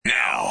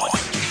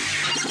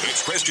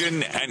It's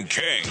Christian and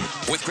King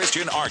with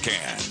Christian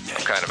Arcand.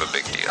 I'm kind of a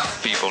big deal.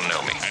 People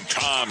know me. And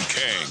Tom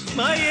King.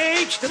 My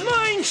age, the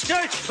mind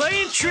starts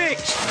playing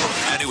tricks.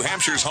 And New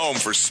Hampshire's home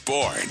for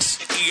sports,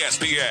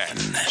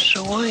 ESPN.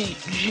 Sweet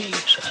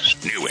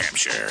Jesus. New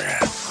Hampshire.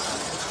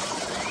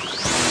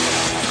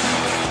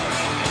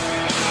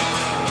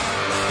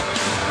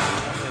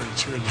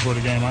 Cheered before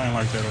the game. I ain't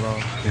like that at all.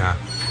 Yeah.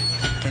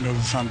 I think there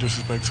was some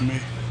disrespect to me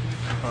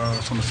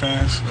from the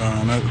fans.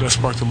 That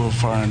sparked a little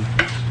fire.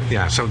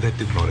 Yeah, so that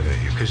did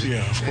motivate you.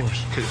 Yeah, of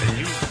course. And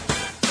you...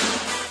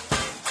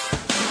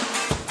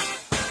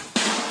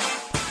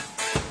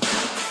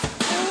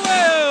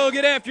 Well,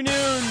 good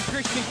afternoon.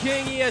 Christian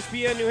King,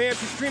 ESPN New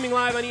Hampshire, streaming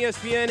live on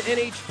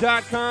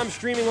ESPNNH.com,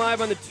 streaming live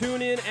on the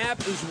TuneIn app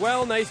as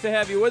well. Nice to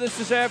have you with us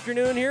this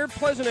afternoon here.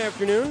 Pleasant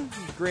afternoon.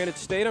 Granite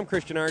State. I'm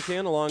Christian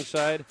Arcand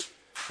alongside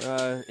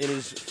in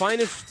his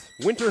finest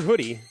winter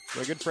hoodie,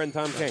 my good friend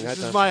Tom King. This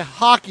is my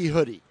hockey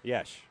hoodie.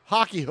 Yes.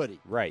 Hockey hoodie.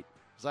 Right.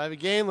 So I have a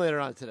game later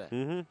on today.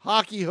 Mm-hmm.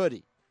 Hockey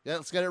hoodie. Yeah,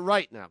 let's get it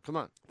right now. Come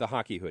on. The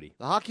hockey hoodie.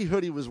 The hockey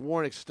hoodie was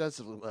worn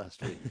extensively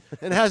last week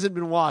and hasn't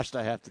been washed,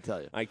 I have to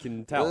tell you. I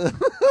can tell.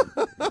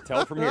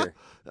 Tell from here.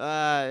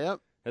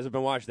 Yep. Has it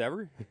been washed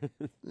ever?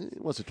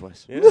 Once or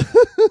twice. Yeah.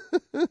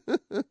 No,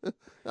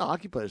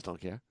 hockey players don't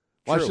care.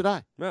 Why True. should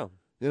I? Well,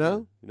 you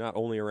know? You're not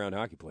only around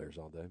hockey players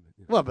all day.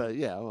 Well, but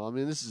yeah, I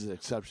mean, this is an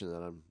exception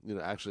that I'm,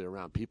 actually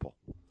around people.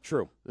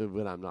 True.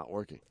 When I'm not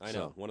working. I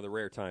know. One of the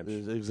rare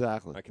times.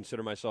 Exactly. I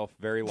consider myself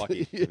very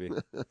lucky to be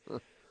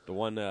the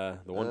one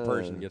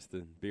person gets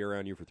to be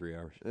around you for 3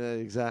 hours.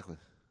 Exactly.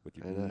 With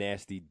your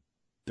nasty,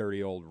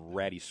 dirty old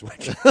ratty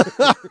sweat.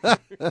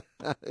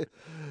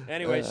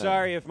 Anyway,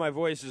 sorry if my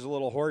voice is a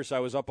little hoarse. I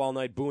was up all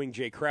night booing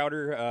Jay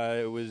Crowder.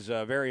 It was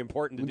very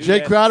important to do Jay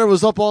that. Crowder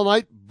was up all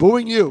night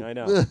booing you. I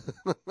know.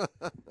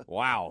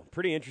 Wow.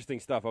 Pretty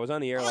interesting stuff. I was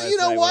on the air last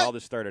night when all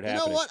this started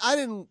happening. You know what? I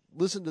didn't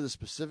listen to the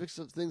specifics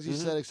of things he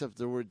said except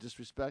the word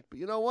disrespect. But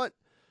you know what?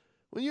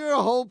 When you're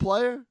a home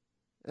player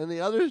and the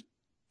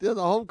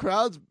home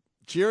crowd's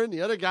cheering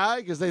the other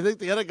guy because they think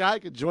the other guy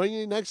could join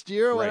you next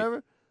year or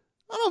whatever,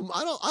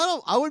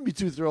 I wouldn't be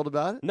too thrilled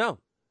about it. No,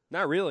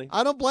 not really.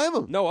 I don't blame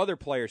him. No other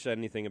player said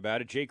anything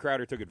about it. Jay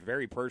Crowder took it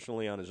very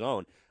personally on his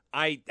own.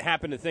 I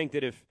happen to think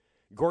that if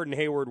Gordon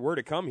Hayward were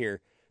to come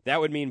here, that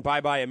would mean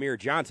bye-bye Amir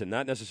Johnson,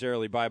 not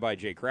necessarily bye-bye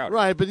Jay Crowder.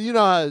 Right, but you know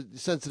how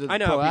sensitive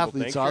pro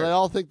athletes think, are. sure. They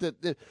all think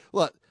that,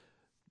 look,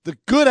 the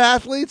good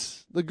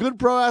athletes, the good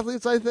pro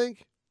athletes, I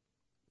think,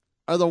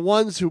 are the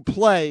ones who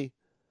play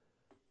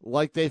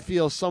like they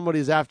feel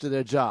somebody's after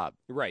their job.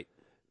 Right.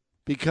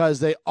 Because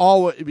they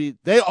all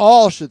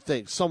should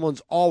think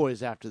someone's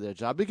always after their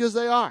job because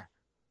they are.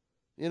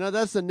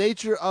 That's the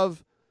nature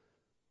of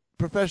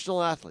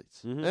professional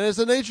athletes. Mm-hmm. And it's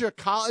the nature of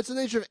college. It's the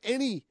nature of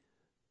any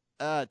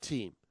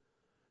team.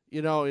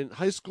 In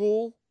high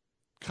school,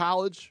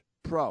 college,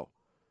 pro.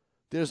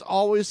 There's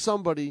always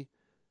somebody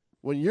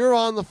when you're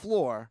on the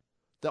floor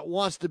that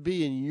wants to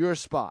be in your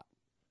spot.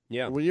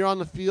 Yeah. When you're on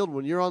the field,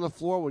 when you're on the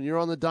floor, when you're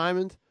on the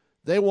diamond,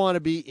 they want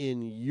to be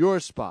in your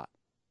spot.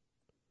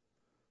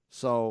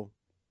 So,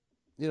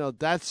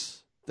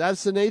 that's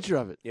the nature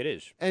of it. It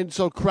is. And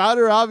so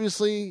Crowder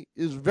obviously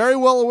is very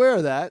well aware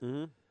of that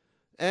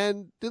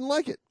and didn't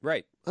like it.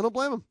 Right. I don't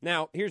blame him.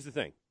 Now, here's the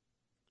thing.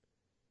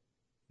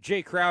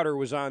 Jay Crowder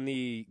was on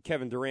the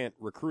Kevin Durant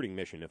recruiting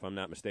mission, if I'm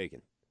not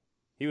mistaken.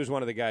 He was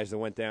one of the guys that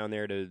went down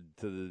there to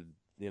the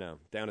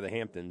down to the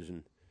Hamptons,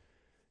 and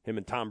him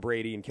and Tom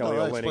Brady and Kelly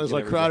Olynyk. That explains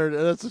why Crowder.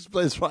 That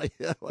explains why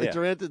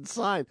Durant didn't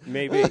sign.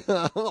 Maybe.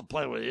 I'll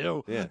play with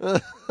you. Yeah.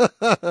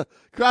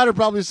 Crowder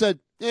probably said,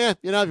 "Yeah,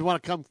 if you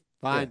want to come,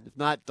 fine. Yeah. If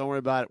not, don't worry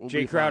about it."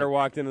 Jay Crowder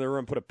walked into the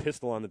room, put a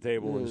pistol on the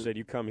table, and said,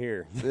 "You come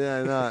here." Yeah,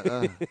 I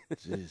know.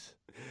 Jeez.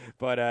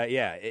 But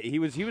he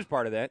was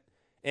part of that.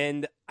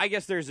 And I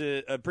guess there's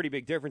a pretty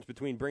big difference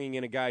between bringing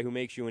in a guy who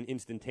makes you an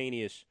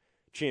instantaneous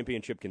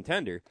championship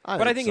contender.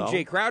 I think in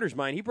Jay Crowder's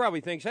mind, he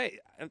probably thinks, "Hey,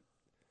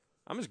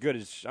 I'm as good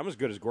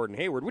as Gordon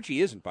Hayward," which he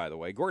isn't, by the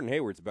way. Gordon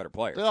Hayward's a better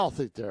player. They all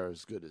think they're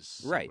as good as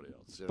somebody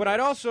else. But I'd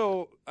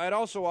also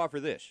offer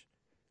this.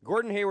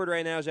 Gordon Hayward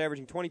right now is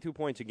averaging 22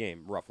 points a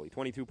game, roughly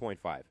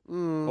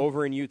 22.5,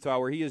 over in Utah,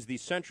 where he is the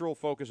central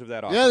focus of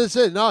that offense. Yeah, that's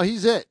it. No,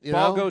 he's it.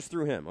 Ball goes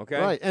through him. Okay,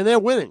 right, and they're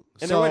winning.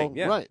 They're winning.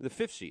 Yeah, right. The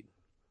 5th seed.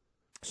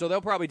 So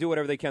they'll probably do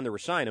whatever they can to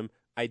re-sign him.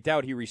 I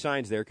doubt he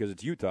resigns there because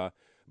it's Utah,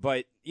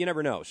 but you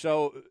never know.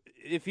 So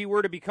if he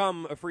were to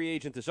become a free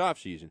agent this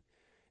offseason,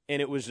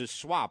 and it was a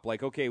swap,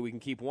 like, okay, we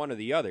can keep one or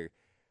the other,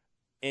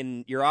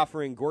 and you're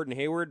offering Gordon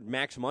Hayward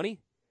max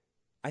money,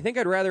 I think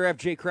I'd rather have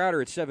Jay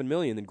Crowder at $7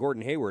 million than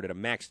Gordon Hayward at a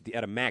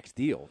max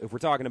deal. If we're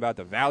talking about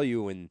the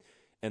value and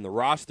the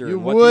roster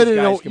and what these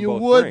guys can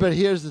both bring. But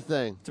here's the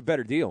thing: it's a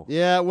better deal.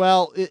 Yeah,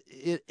 well, it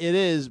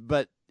is,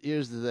 but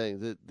here's the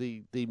thing: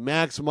 the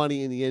max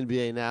money in the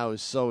NBA now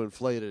is so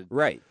inflated,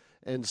 right?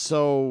 And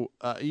so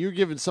you're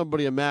giving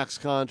somebody a max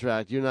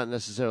contract. You're not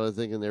necessarily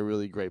thinking they're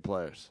really great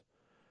players.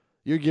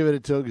 You're giving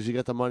it to them because you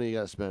got the money, you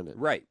got to spend it,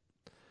 right?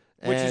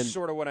 Which is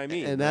sort of what I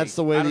mean. And that's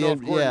the way I don't know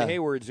if Gordon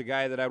Hayward's a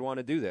guy that I'd want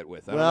to do that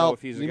with. I don't know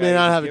if he's a guy may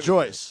not have a gives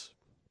choice.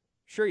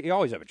 Sure, you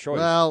always have a choice.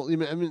 Well,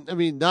 I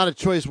mean, not a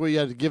choice where you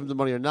have to give him the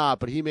money or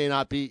not, but he may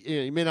not be.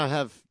 He may not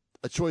have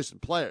a choice in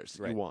players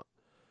that you want.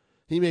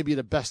 He may be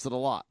the best of the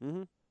lot.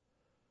 Mm-hmm.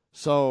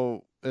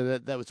 So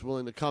that was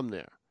willing to come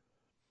there.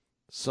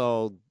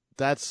 So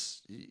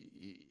that's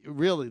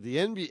really the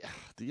NBA.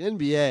 The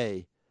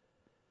NBA.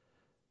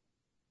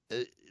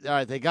 All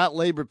right, they got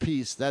labor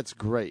peace. That's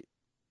great,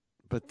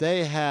 but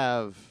they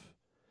have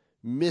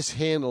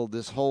mishandled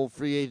this whole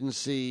free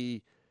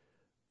agency,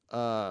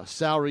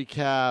 salary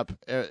cap.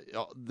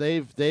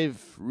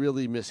 They've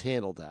really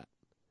mishandled that.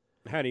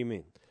 How do you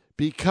mean?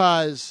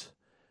 Because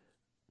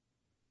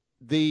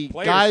the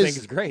players guys think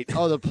it's great.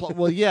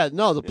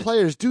 The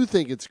players do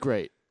think it's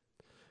great.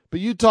 But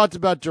you talked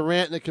about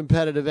Durant and the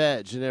competitive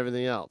edge and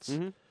everything else.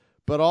 Mm-hmm.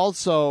 But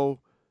also,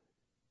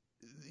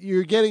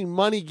 you're getting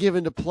money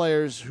given to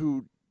players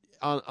who,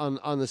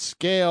 on the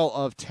scale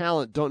of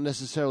talent, don't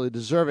necessarily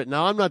deserve it.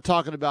 Now, I'm not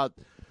talking about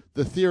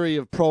the theory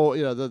of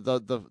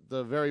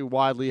the very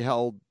widely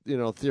held,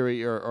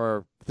 theory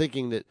or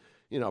thinking that,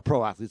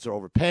 pro athletes are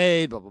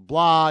overpaid, blah, blah,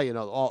 blah.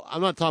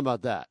 I'm not talking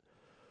about that.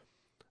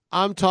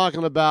 I'm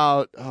talking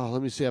about,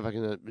 let me see if I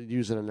can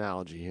use an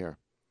analogy here.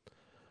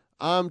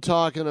 I'm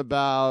talking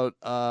about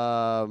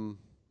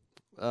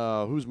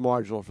who's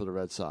marginal for the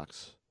Red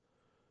Sox.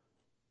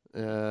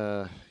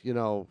 I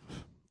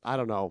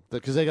don't know,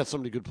 because they got so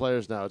many good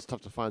players now. It's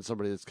tough to find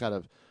somebody that's kind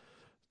of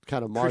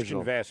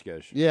marginal. Christian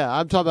Vasquez. Yeah,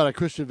 I'm talking about a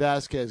Christian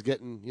Vasquez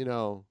getting,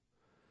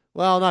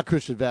 not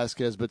Christian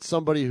Vasquez, but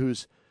somebody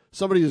who's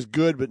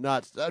good but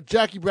not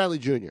Jackie Bradley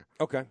Jr.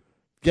 Okay,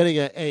 getting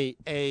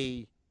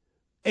a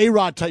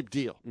A-Rod type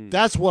deal.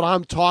 That's what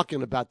I'm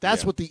talking about.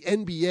 That's what the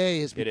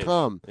NBA has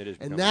become. It is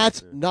and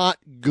that's not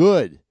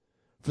good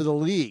for the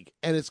league.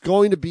 And it's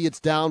going to be its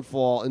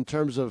downfall in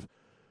terms of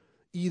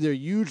either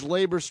huge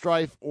labor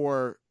strife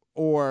or I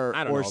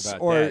don't know about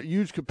that.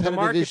 Huge competitive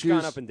the market's issues.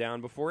 gone up and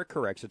down before it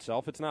corrects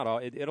itself. It's not all.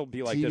 It'll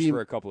be like this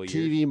for a couple of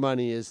years. TV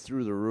money is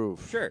through the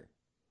roof. Sure.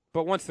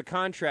 But once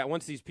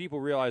these people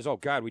realize, oh,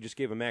 God, we just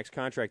gave a max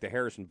contract to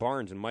Harrison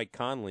Barnes and Mike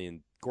Conley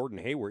and Gordon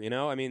Hayward,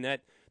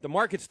 the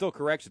market still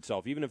corrects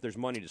itself, even if there's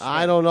money to spend.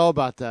 I don't know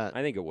about that.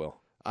 I think it will.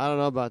 I don't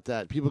know about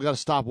that. People got to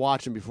stop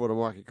watching before the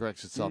market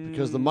corrects itself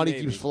because the money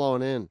keeps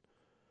flowing in.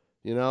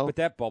 But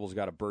that bubble's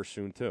got to burst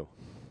soon, too.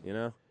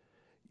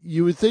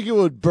 You would think it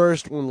would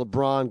burst when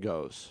LeBron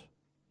goes.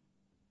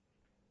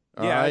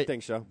 All right? I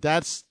think so.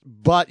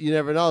 But you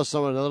never know.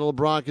 Another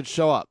LeBron could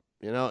show up.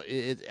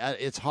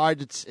 It's hard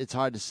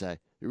to say.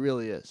 It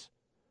really is.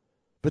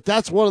 But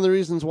that's one of the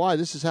reasons why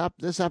this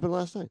happened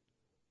last night.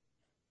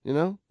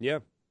 Yeah.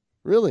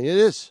 Really, it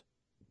is.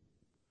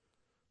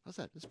 How's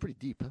that? It's pretty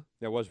deep, huh?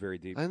 That was very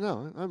deep. I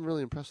know. I'm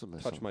really impressed with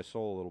myself. Touched my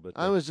soul a little bit.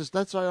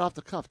 That's right off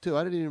the cuff, too.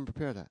 I didn't even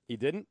prepare that. You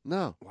didn't?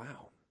 No.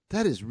 Wow.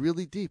 That is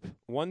really deep.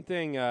 One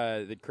thing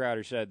that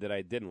Crowder said that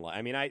I didn't like.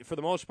 I mean, for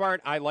the most part,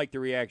 I liked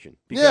the reaction.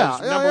 Because,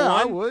 number one,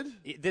 I would.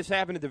 This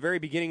happened at the very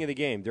beginning of the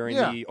game during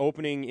the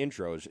opening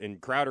intros, and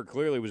Crowder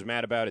clearly was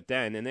mad about it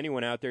then. And then he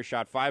went out there,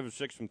 shot 5 of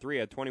 6 from 3,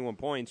 had 21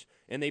 points,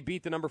 and they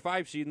beat the number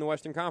 5 seed in the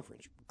Western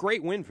Conference.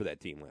 Great win for that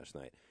team last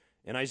night.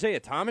 And Isaiah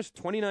Thomas,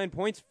 29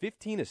 points,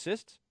 15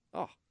 assists.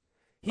 Oh,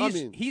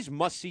 he's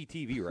must-see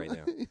TV right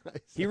now.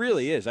 He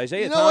really is.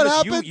 Isaiah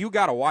Thomas, you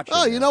got to watch him.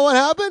 Oh, you know what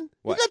happened?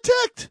 What? He got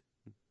ticked.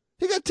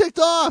 He got ticked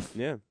off.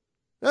 Yeah.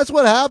 That's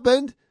what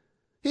happened.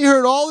 He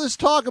heard all this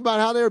talk about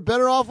how they were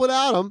better off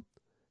without him,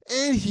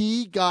 and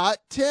he got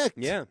ticked.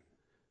 Yeah.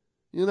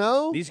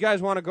 These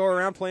guys want to go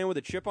around playing with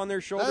a chip on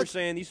their shoulder,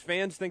 saying these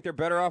fans think they're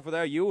better off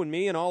without you and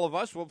me and all of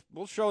us.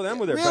 We'll show them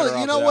where they're better off.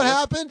 You know what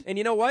happened? And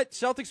you know what?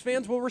 Celtics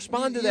fans will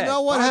respond to that. You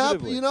know what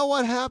happened? You know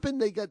what happened?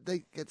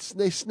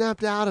 They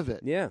snapped out of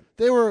it. Yeah.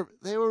 They were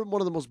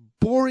one of the most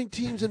boring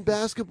teams in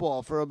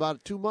basketball for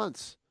about 2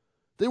 months.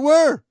 They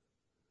were.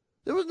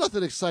 There was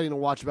nothing exciting to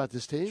watch about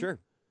this team. Sure.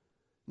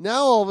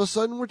 Now all of a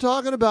sudden we're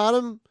talking about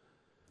him.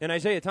 And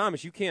Isaiah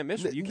Thomas, you can't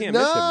miss him. You can't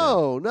miss him.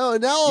 No.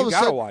 And now all of a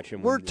sudden watch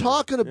him we're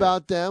talking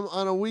about them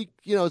on a week.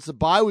 It's the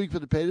bye week for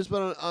the Patriots,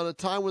 but on a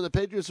time when the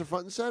Patriots are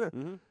front and center.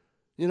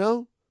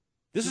 Mm-hmm.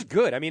 This is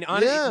good. I mean,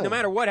 no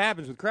matter what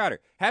happens with Crowder,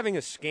 having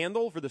a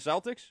scandal for the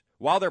Celtics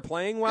while they're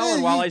playing well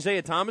and while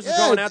Isaiah Thomas is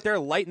going out there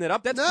lighting it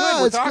up, that's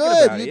good. We're talking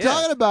about it. You're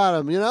talking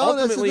about him.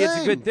 Ultimately,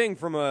 it's a good thing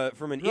from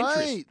an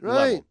interest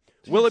level.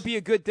 Will it be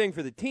a good thing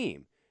for the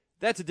team?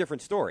 That's a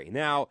different story.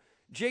 Now,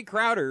 Jay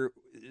Crowder,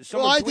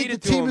 I think the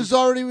team has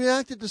already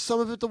reacted to some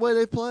of it the way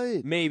they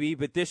played. Maybe,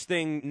 but this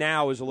thing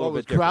now is a little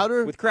bit different.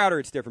 Crowder? With Crowder,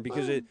 it's different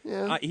because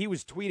he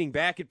was tweeting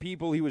back at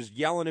people. He was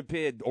yelling at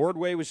people.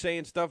 Ordway was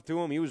saying stuff to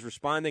him. He was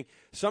responding.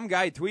 Some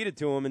guy tweeted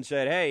to him and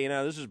said, hey,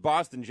 this is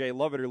Boston, Jay.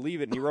 Love it or leave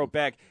it. And he wrote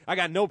back, I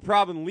got no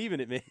problem leaving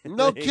it, man.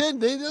 No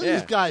kidding.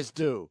 These guys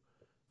do.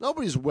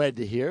 Nobody's wed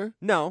to here.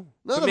 No.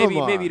 None so of maybe,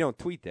 them are. Maybe you don't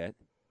tweet that.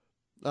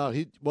 Oh,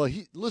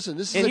 listen,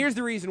 this is. And here's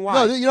the reason why.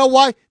 No, you know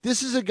why?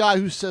 This is a guy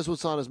who says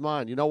what's on his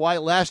mind. You know why?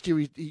 Last year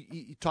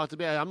he talked to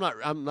me. I'm not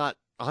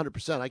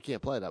 100%. I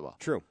can't play that well.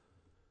 True.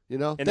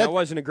 And that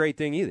wasn't a great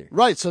thing either.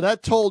 Right. So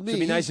that told me. It'd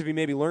be nice if he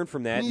maybe learned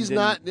from that. He's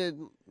not.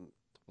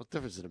 What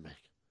difference did it make?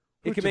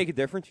 It can make a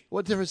difference.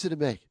 What difference did it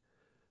make?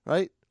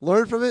 right?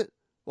 Learn from it.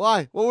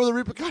 Why? What were the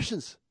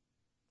repercussions?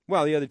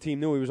 Well, the other team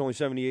knew he was only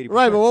 70, 80%.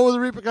 Right, but what were the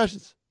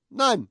repercussions?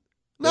 None.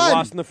 They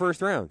lost in the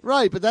first round.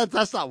 Right, but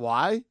that's not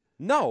why.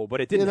 No, but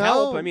it didn't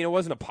help. I mean, it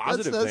wasn't a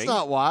positive that's thing. That's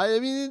not why. I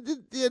mean,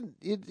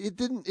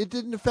 it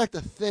didn't affect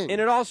a thing.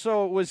 And it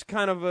also was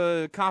kind of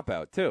a cop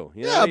out too.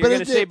 You know? Yeah, You're but going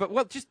to say, but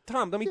well, just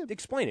Tom, let me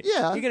explain it.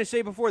 Yeah, you're going to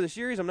say before the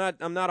series, I'm not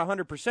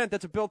 100%.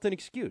 That's a built-in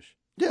excuse.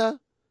 Yeah,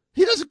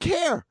 he doesn't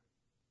care.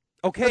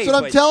 Okay, that's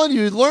what I'm telling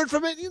you. Learn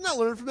from it. He's not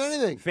learning from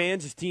anything.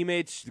 Fans, his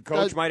teammmates, the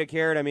coach might have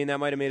cared. I mean, that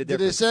might have made a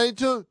difference. Did they say it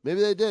to him? Maybe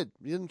they did.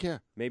 He didn't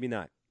care. Maybe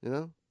not. You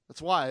know,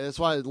 that's why. That's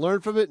why.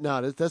 Learn from it.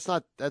 No, that's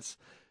not. That's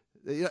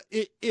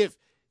if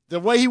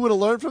the way he would have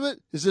learned from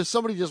it is if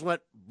somebody just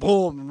went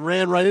boom and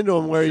ran right into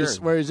him where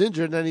he's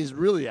injured, and then he's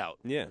really out.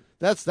 Yeah,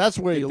 that's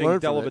where you learn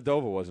from it.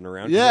 Dellavedova wasn't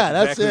around. Yeah,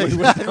 that's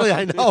exactly.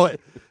 I know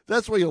it.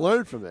 That's where you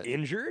learn from it.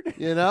 Injured?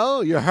 You know,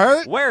 you're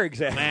hurt. Where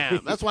exactly? Man,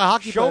 that's why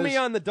hockey. Show me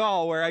on the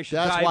doll where I should.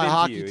 That's why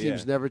hockey you.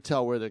 teams never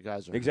tell where their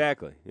guys are.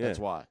 Exactly. Yeah. That's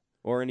why.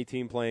 Or any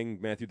team playing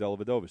Matthew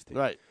Dellavedova's team.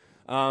 Right.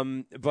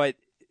 But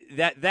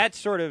that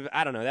sort of,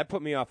 I don't know, that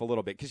put me off a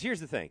little bit. Because here's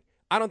the thing.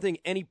 I don't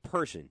think any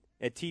person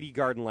at TD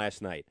Garden last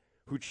night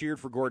who cheered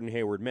for Gordon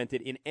Hayward meant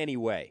it in any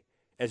way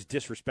as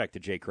disrespect to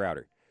Jay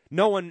Crowder.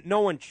 No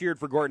one cheered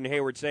for Gordon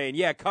Hayward saying,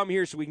 yeah, come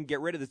here so we can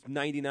get rid of this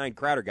 99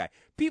 Crowder guy.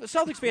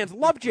 Celtics fans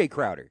love Jay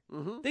Crowder.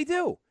 Mm-hmm. They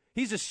do.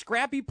 He's a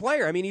scrappy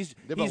player. I mean, he's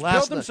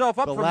built himself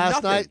up from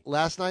nothing.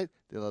 Last night,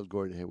 they loved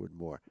Gordon Hayward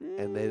more,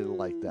 and they didn't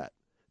like that.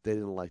 They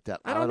didn't like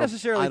that. I don't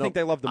necessarily think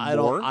they loved him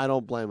more. I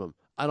don't blame him.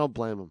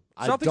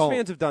 Celtics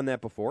fans have done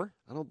that before.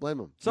 I don't blame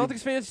him.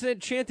 Celtics fans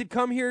chanted,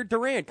 come here,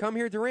 Durant, come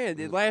here,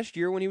 Durant, last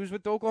year when he was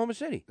with Oklahoma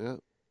City. Yeah.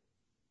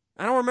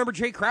 I don't remember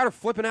Jay Crowder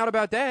flipping out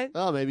about that.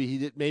 Oh, maybe he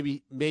did.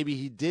 Maybe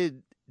he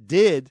did.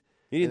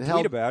 He didn't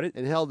tweet about it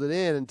and held it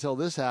in until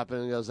this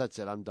happened. And goes, "That's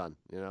it. I'm done."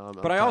 You know.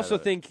 But I also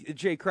think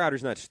Jay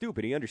Crowder's not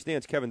stupid. He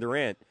understands Kevin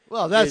Durant.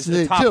 Well, that's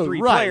the top too. three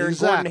player.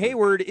 Exactly. And Gordon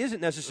Hayward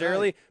isn't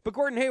necessarily, right. But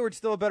Gordon Hayward's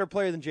still a better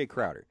player than Jay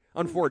Crowder.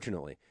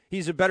 Unfortunately,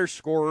 he's a better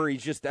scorer.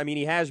 He's just, I mean,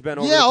 he has been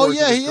over the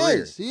course of his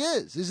career. He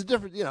is. He's a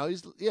different. You know, he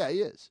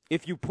is.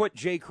 If you put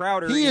Jay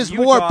Crowder he in is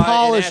Utah more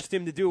polished. And asked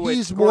him to do what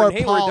Gordon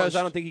Hayward does,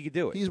 I don't think he could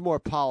do it. He's more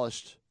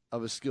polished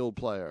of a skilled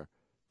player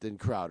than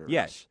Crowder.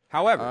 Yes. Is.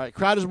 However, all right,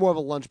 Crowder's more of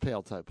a lunch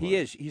pail type player. He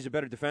is. He's a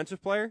better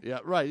defensive player. Yeah,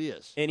 right, he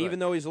is. And even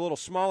though he's a little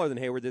smaller than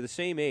Hayward, they're the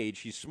same age.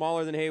 He's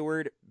smaller than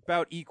Hayward,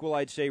 about equal,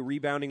 I'd say,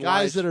 rebounding-wise.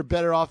 Guys that are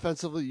better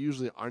offensively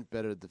usually aren't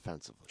better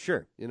defensively.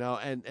 Sure. You know,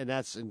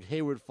 and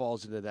Hayward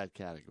falls into that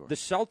category. The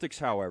Celtics,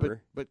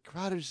 however. But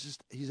Crowder's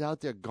just, he's out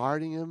there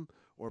guarding him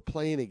or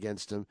playing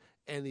against him,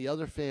 and the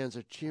other fans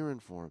are cheering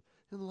for him.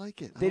 Didn't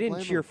like it. They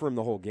didn't cheer for him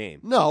the whole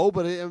game. No,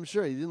 but I'm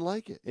sure he didn't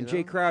like it. And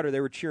Jay Crowder, they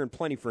were cheering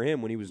plenty for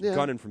him when he was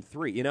gunning from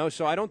three. You know,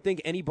 so I don't think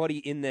anybody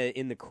in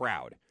the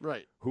crowd,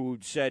 right, who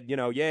said, you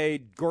know, yay,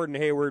 Gordon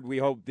Hayward, we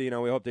hope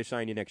they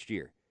sign you next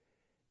year.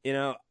 You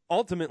know,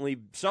 ultimately,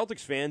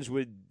 Celtics fans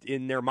would,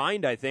 in their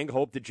mind, I think,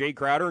 hope that Jay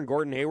Crowder and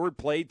Gordon Hayward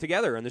play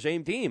together on the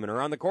same team and are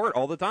on the court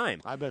all the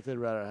time. I bet they'd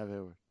rather have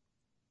Hayward.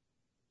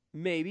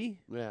 Maybe.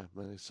 Yeah,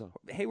 I think so.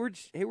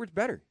 Hayward's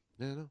better.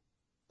 Yeah, I know.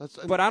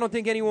 But I don't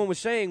think anyone was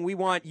saying we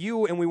want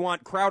you and we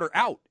want Crowder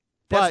out.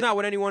 That's not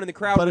what anyone in the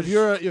crowd. But if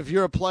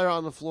you're a player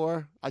on the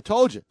floor, I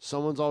told you,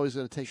 someone's always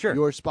going to take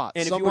your spot.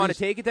 And if you want to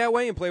take it that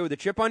way and play with a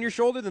chip on your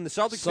shoulder, then the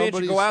Celtics fans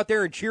should go out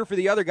there and cheer for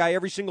the other guy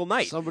every single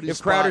night.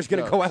 If Crowder's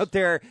going to go out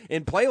there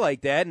and play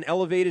like that and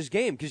elevate his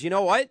game, because you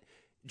know what,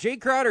 Jay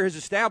Crowder has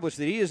established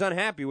that he is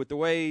unhappy with the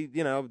way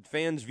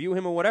fans view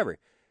him or whatever.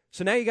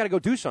 So now you got to go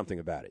do something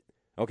about it.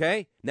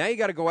 Okay? Now you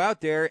got to go out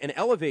there and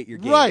elevate your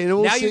game. Right.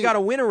 Now you got to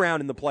win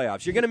around in the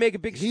playoffs. You're going to make a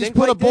big stink. He's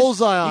put a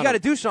bullseye on him. You got to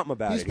do something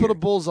about it. He's put a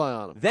bullseye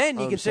on him. Then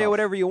he can say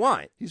whatever you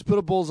want. He's put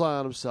a bullseye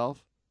on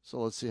himself. So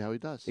let's see how he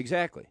does.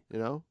 Exactly. You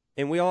know?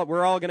 And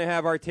we're all going to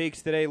have our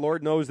takes today.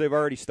 Lord knows they've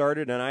already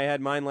started, and I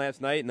had mine last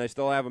night, and I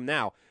still have them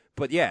now.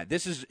 But yeah,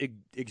 this is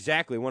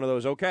exactly one of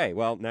those. Okay,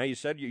 well, now you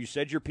said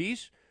your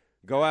piece.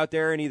 Go out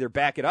there and either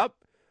back it up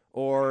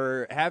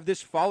or have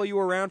this follow you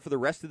around for the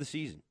rest of the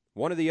season.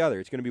 One or the other.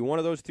 It's going to be one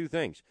of those two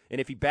things. And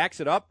if he backs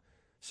it up,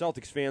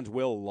 Celtics fans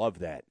will love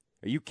that.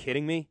 Are you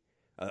kidding me?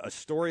 A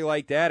story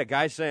like that, a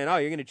guy saying, oh,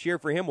 you're going to cheer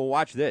for him? Well,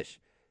 watch this.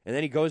 And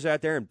then he goes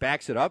out there and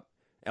backs it up,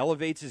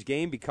 elevates his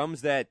game,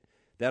 becomes that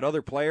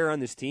other player on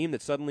this team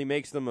that suddenly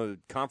makes them a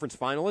conference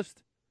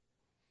finalist.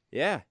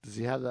 Yeah. Does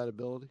he have that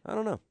ability? I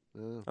don't know.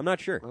 I'm not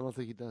sure. I don't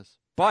think he does.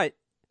 But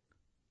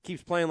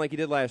keeps playing like he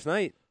did last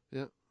night.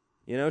 Yeah.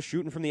 You know,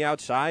 shooting from the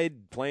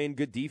outside, playing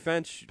good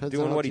defense, Depends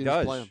doing what he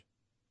does.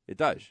 It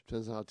does.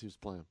 Depends on how teams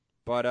play him.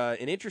 But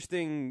an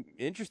interesting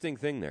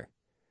thing there.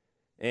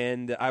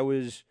 And I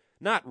was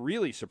not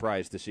really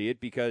surprised to see it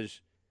because,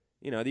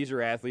 these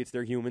are athletes,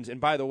 they're humans. And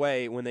by the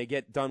way, when they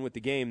get done with the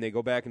game, they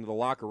go back into the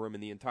locker room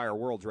and the entire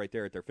world's right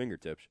there at their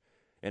fingertips.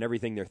 And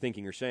everything they're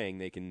thinking or saying,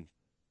 they can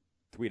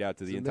tweet out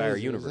to the entire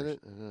universe. Isn't it?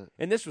 Uh-huh.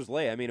 And this was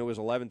late. I mean, it was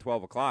 11,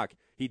 12 o'clock.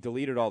 He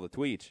deleted all the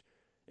tweets.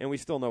 And we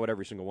still know what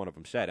every single one of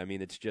them said. I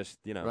mean, it's just,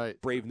 right.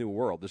 Brave new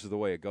world. This is the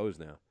way it goes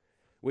now.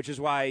 Which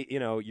is why,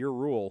 your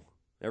rule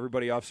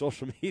Everybody off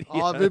social media.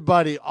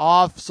 Everybody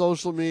off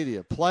social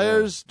media.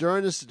 Players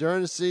during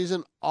the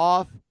season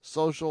off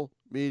social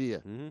media.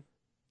 Mm-hmm.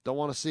 Don't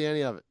want to see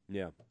any of it.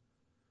 Yeah.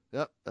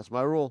 Yep, that's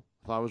my rule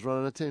if I was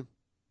running a team.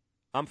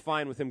 I'm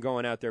fine with him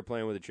going out there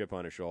playing with a chip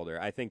on his shoulder.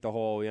 I think the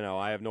whole,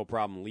 I have no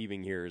problem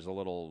leaving here is a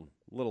little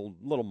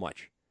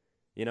much.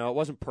 It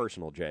wasn't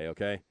personal, Jay,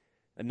 okay?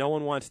 And no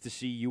one wants to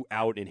see you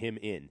out and him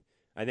in.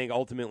 I think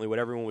ultimately what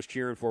everyone was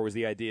cheering for was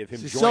the idea of him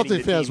joining Celtic the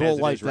team fans won't as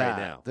it like is that. right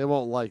now. They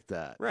won't like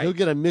that. Right. He'll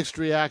get a mixed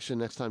reaction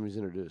next time he's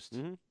introduced.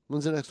 Mm-hmm.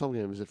 When's the next home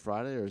game? Is it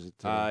Friday or is it?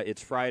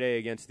 It's Friday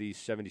against the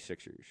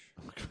 76ers.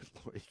 Oh, good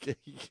Lord.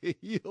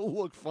 You'll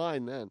look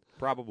fine then.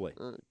 Probably.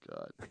 Oh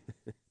God.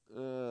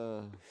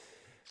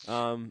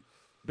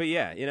 But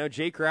yeah,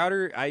 Jay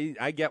Crowder.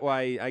 I get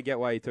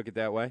why he took it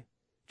that way.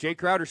 Jay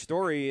Crowder's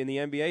story in the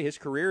NBA, his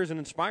career is an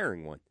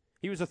inspiring one.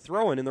 He was a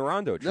throw-in in the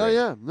Rondo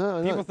trade.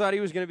 No. People thought he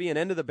was going to be an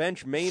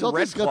end-of-the-bench main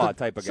red claw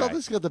type of guy.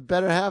 Celtics got the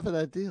better half of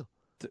that deal.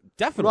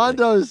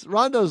 Definitely.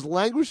 Rondo's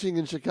languishing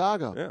in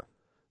Chicago. Yeah.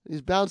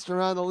 He's bounced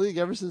around the league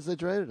ever since they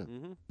traded him.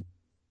 Mm-hmm.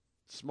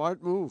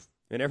 Smart move.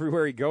 And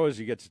everywhere he goes,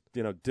 he gets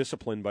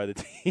disciplined by the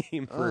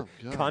team for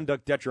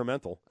conduct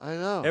detrimental. I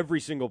know. Every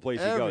single place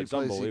he goes, it's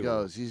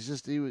unbelievable. He's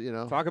just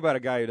Talk about a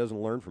guy who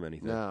doesn't learn from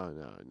anything.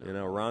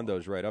 No.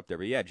 Rondo's right up there.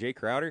 But yeah, Jay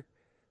Crowder.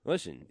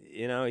 Listen,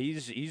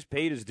 he's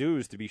paid his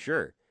dues to be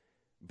sure,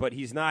 but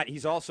he's not.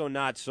 He's also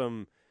not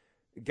some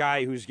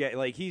guy who's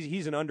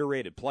he's an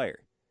underrated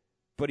player,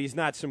 but he's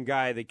not some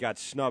guy that got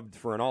snubbed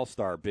for an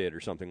All-Star bid or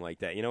something like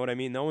that. You know what I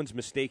mean? No one's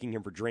mistaking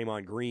him for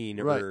Draymond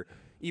Green or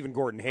even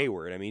Gordon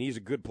Hayward. I mean, he's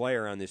a good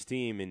player on this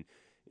team, and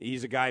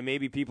he's a guy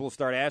maybe people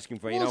start asking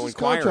for. Inquiring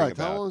contract?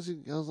 about. How long is he?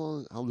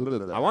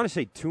 I want to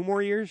say 2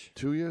 more years.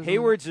 2 years.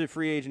 Hayward's a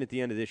free agent at the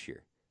end of this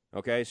year.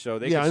 Okay, so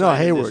they I know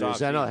Hayward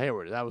is. I know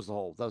Hayward. That was the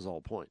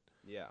whole point.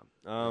 Yeah.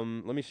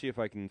 Let me see if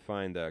I can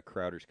find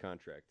Crowder's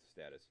contract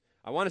status.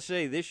 I want to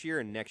say this year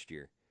and next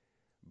year,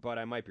 but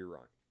I might be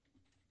wrong.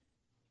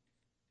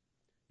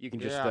 You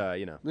can just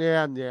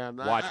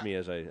watch me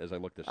as I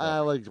look this up. I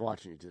like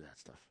watching you do that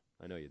stuff.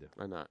 I know you do.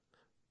 I'm not.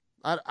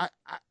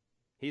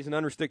 He's an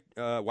unrestricted.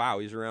 Wow,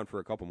 he's around for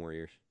a couple more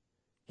years.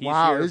 He's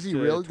is he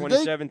really?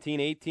 2017,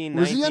 18, 19,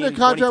 was he under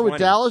contract with 2020.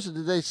 Dallas, or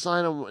did they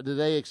sign him? Did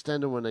they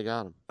extend him when they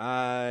got him?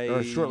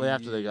 Or shortly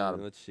after they got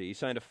him? Let's see. He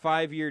signed a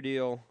 5-year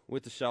deal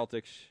with the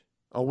Celtics.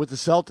 Oh, with the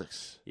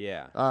Celtics.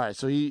 Yeah. All right.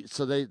 So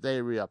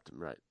they re-upped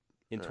him, right?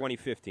 In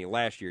 2015.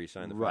 Last year he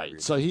signed the 5-year.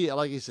 Right. So he,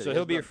 like you said,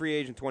 he'll be a free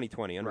agent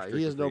 2020. Right.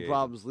 He has no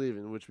problems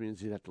leaving, which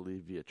means he'd have to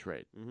leave via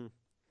trade. Mm-hmm.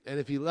 And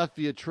if he left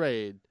via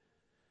trade,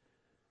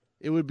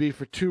 it would be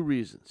for 2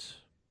 reasons.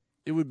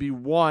 It would be,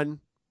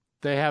 one,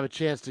 they have a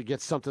chance to get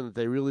something that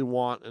they really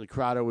want, and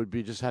Crowder would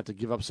be just have to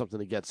give up something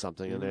to get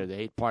something, and they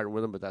hate parting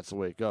with him, but that's the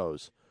way it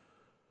goes.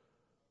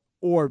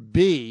 Or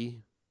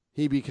B,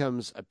 he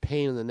becomes a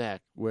pain in the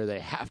neck where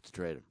they have to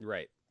trade him.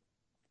 Right.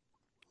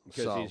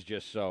 Because he's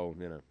just so,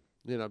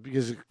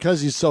 because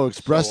he's so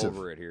expressive. So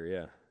over it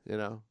here,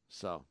 yeah.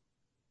 So.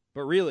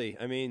 But really,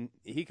 I mean,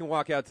 he can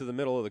walk out to the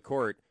middle of the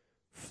court,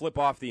 flip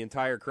off the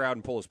entire crowd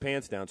and pull his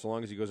pants down so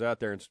long as he goes out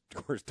there and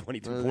scores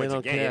 22 points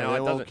a game. They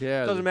won't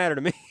care. It doesn't matter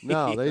to me.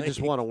 No, they just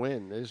want to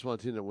win. They just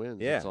want a team to win.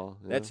 Yeah, that's all.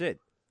 That's it.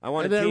 I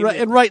want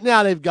and right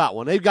now they've got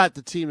one. They've got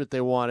the team that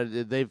they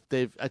wanted.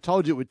 They've. I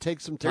told you it would take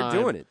some time.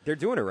 They're doing it. They're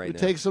doing it right now. It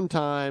would take some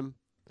time,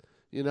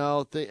 and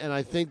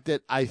I think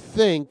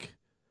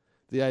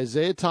the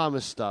Isaiah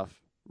Thomas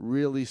stuff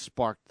really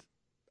sparked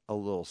a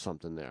little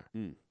something there.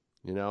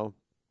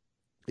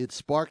 It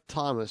sparked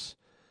Thomas.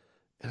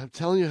 And I'm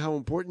telling you how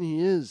important he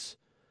is.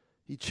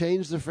 He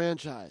changed the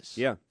franchise.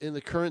 Yeah. In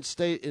the current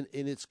state,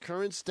 in its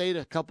current state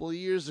a couple of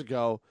years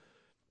ago,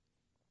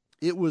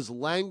 it was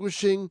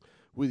languishing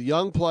with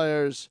young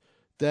players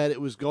that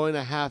it was going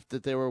to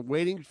that they were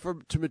waiting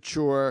to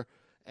mature,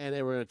 and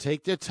they were going to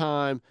take their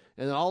time.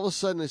 And then all of a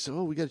sudden they said,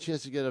 we got a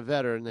chance to get a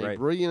veteran. They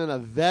bring in a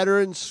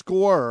veteran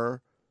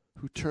scorer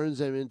who turns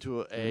them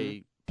into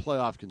a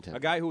playoff contender.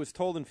 A guy who was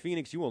told in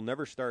Phoenix, you will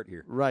never start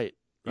here. Right.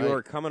 You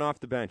are coming off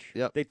the bench.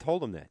 Yep. They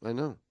told him that. I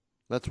know.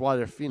 That's why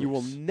they're Phoenix. You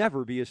will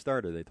never be a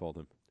starter, they told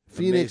him.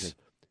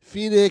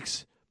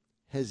 Phoenix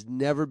has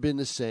never been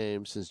the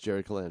same since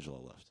Jerry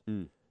Colangelo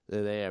left.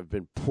 They have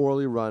been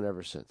poorly run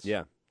ever since.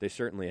 Yeah, they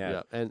certainly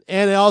have. Yeah.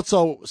 And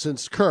also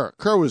since Kerr.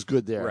 Kerr was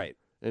good there. Right.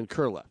 And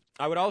Kerr left.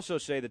 I would also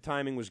say the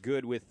timing was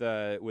good with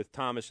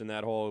Thomas and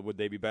that whole would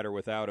they be better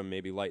without him,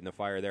 maybe lighting the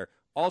fire there.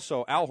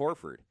 Also, Al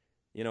Horford,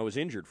 was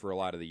injured for a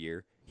lot of the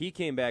year. He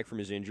came back from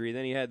his injury.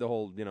 Then he had the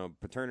whole,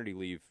 paternity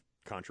leave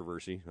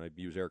controversy. I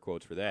use air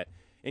quotes for that.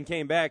 And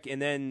came back, and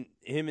then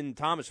him and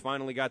Thomas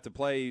finally got to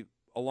play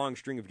a long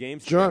string of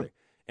games together.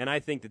 And I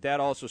think that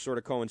also sort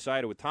of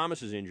coincided with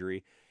Thomas's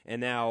injury. And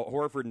now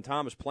Horford and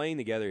Thomas playing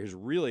together has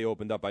really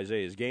opened up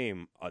Isaiah's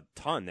game a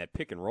ton. That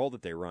pick and roll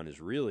that they run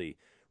is really,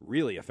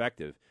 really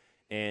effective.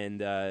 And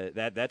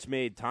that's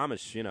made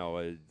Thomas,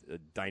 a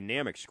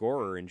dynamic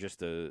scorer and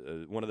just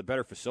one of the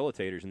better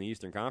facilitators in the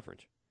Eastern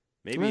Conference.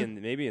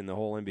 Maybe in the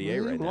whole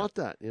NBA right now. Want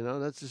that?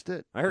 That's just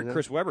it. I heard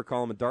Chris Webber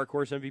call him a dark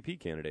horse MVP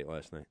candidate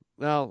last night.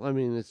 Well, I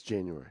mean, it's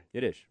January.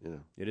 It is.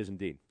 It is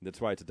indeed. That's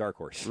why it's a dark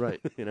horse.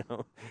 Right.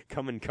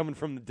 Coming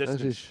from the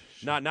distance,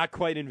 not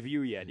quite in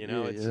view yet.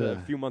 It's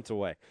a few months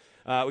away.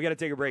 We got to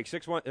take a break.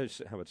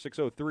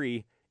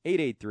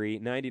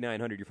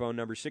 603-883-9900. Your phone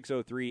number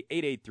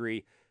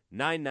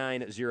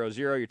 603-883-9900.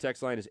 Your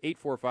text line is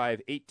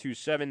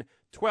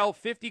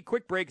 845-827-1250.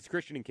 Quick break. It's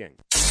Christian and King.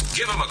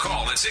 Give them a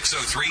call at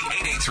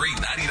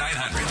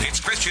 603-883-9900.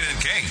 It's Christian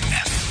and King.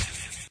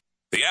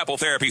 The Apple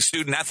Therapy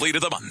Student Athlete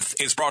of the Month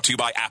is brought to you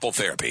by Apple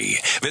Therapy.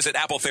 Visit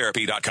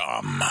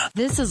appletherapy.com.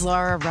 This is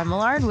Laura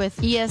Remillard with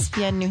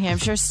ESPN New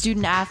Hampshire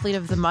Student Athlete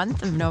of the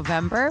Month of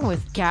November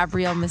with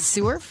Gabrielle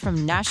Masur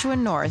from Nashua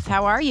North.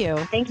 How are you?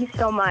 Thank you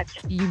so much.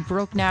 You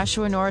broke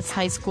Nashua North's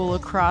high school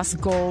lacrosse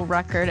goal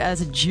record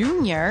as a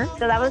junior.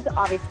 So that was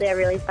obviously a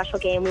really special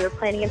game. We were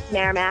playing against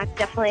Merrimack.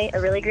 Definitely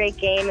a really great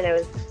game, and it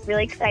was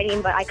really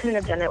exciting, but I couldn't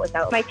have done it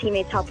without my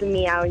teammates helping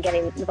me out and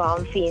getting the ball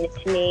and feeding it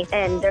to me,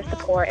 and their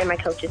support and my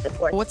coach's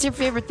support. What's your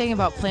favorite thing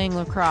about playing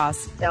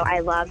lacrosse? So I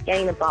love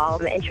getting the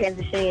ball and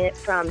transitioning it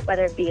from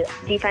whether it be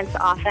defense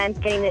to offense,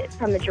 getting it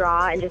from the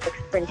draw and just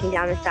sprinting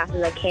down as fast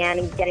as I can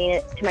and getting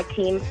it to my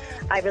team.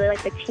 I really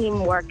like the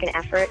teamwork and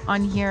effort.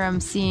 On here,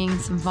 I'm seeing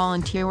some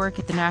volunteer work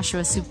at the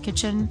Nashua Soup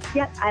Kitchen.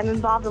 Yep, I'm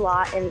involved a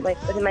lot in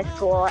within my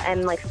school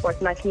and sports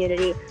in my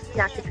community.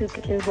 Nashua Soup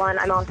Kitchen's one.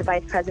 I'm also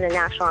vice president of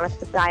National Honor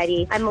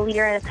Society. I'm a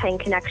leader in Titan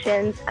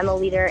Connections. I'm a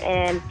leader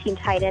in Team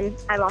Titan.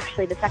 I'm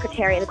actually the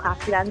secretary of the class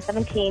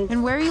 2017.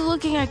 And where are you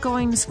looking at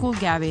going to school,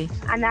 Gabby?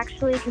 I'm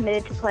actually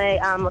committed to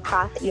play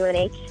lacrosse at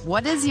UNH.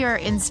 What is your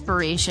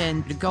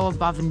inspiration to go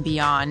above and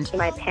beyond?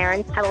 My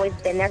parents have always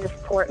been there to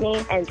support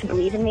me and to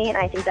believe in me, and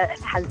I think that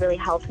has really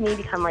helped me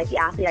become the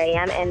athlete I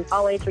am and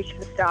always reach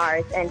for the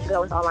stars and to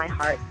go with all my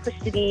heart, push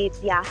to be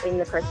the athlete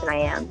and the person I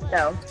am.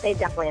 So they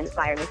definitely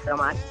inspire me so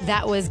much.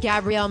 That was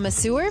Gabrielle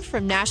Masur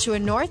from Nashua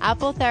North,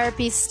 Apple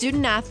Therapy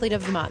Student Athlete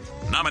of the Month.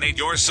 Nominate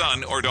your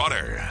son or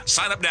daughter.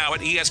 Sign up now at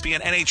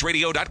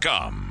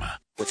ESPNNHradio.com.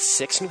 With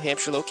 6 New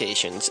Hampshire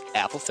locations,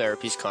 Apple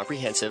Therapy's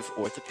comprehensive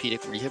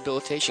orthopedic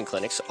rehabilitation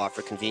clinics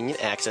offer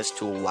convenient access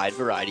to a wide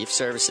variety of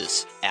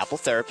services. Apple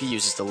Therapy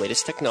uses the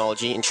latest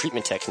technology and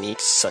treatment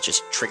techniques such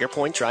as trigger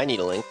point dry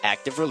needling,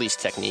 active release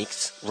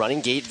techniques,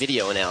 running gait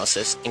video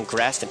analysis, and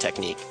Graston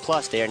technique.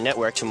 Plus, they are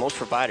networked to most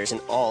providers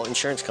and all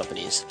insurance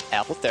companies.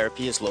 Apple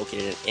Therapy is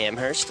located in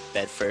Amherst,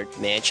 Bedford,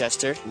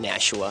 Manchester,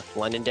 Nashua,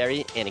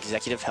 Londonderry, and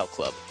Executive Health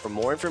Club. For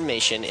more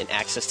information and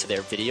access to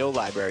their video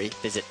library,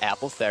 visit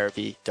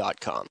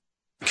appletherapy.com.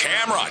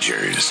 Cam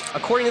Rogers.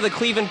 According to the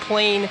Cleveland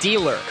Plain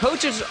Dealer,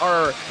 coaches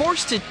are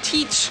forced to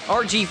teach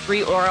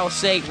RG3, or I'll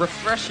say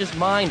refresh his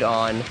mind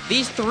on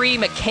these 3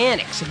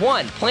 mechanics.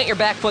 1, plant your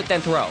back foot,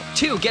 then throw.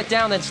 2, get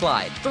down, then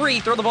slide. 3,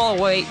 throw the ball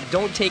away,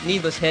 don't take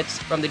needless hits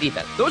from the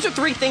defense. Those are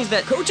 3 things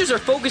that coaches are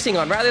focusing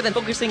on. Rather than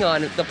focusing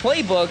on the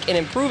playbook and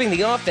improving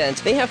the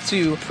offense, they have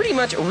to pretty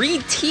much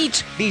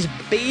reteach these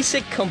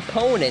basic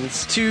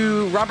components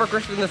to Robert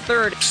Griffin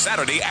III.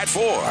 Saturday at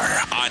 4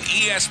 on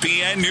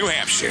ESPN New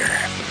Hampshire.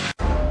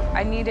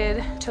 I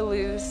needed to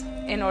lose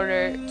in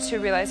order to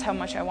realize how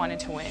much I wanted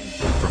to win.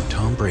 From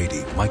Tom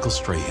Brady, Michael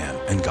Strahan,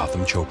 and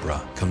Gotham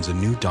Chopra comes a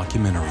new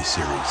documentary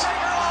series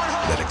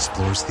that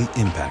explores the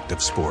impact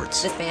of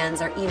sports The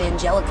fans are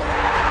evangelical.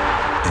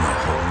 in a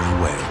whole new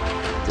way.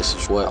 This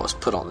is what I was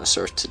put on this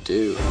earth to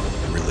do.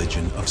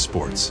 Religion of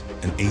Sports,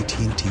 an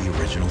AT&T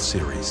original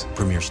series,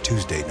 premieres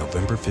Tuesday,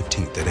 November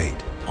 15th at 8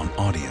 on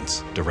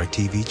Audience,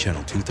 DirecTV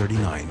Channel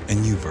 239, and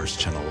UVerse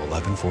Channel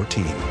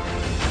 1114.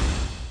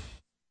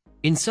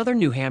 In southern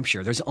New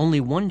Hampshire, there's only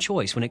one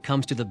choice when it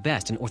comes to the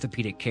best in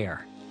orthopedic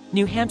care.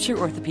 New Hampshire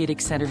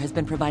Orthopedic Center has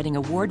been providing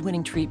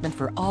award-winning treatment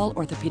for all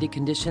orthopedic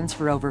conditions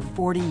for over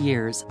 40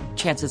 years.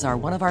 Chances are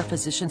one of our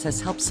physicians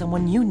has helped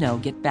someone you know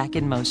get back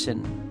in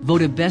motion.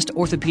 Voted Best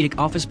Orthopedic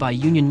Office by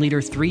Union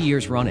Leader 3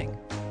 years running.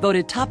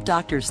 Voted top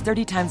doctors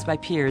 30 times by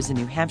peers in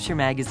New Hampshire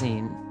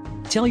Magazine.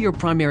 Tell your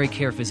primary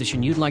care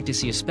physician you'd like to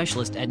see a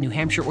specialist at New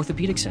Hampshire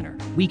Orthopedic Center.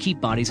 We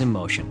keep bodies in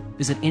motion.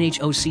 Visit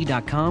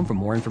NHOC.com for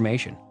more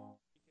information.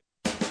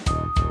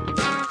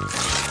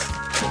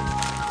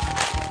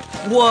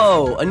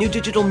 Whoa, a new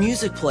digital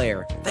music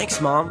player.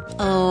 Thanks, Mom.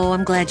 Oh,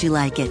 I'm glad you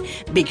like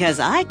it, because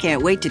I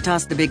can't wait to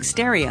toss the big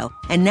stereo.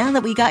 And now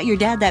that we got your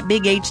dad that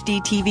big HD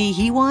TV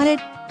he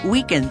wanted,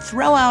 we can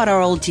throw out our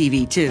old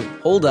TV, too.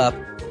 Hold up.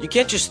 You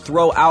can't just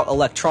throw out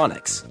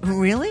electronics.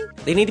 Really?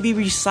 They need to be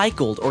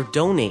recycled or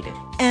donated.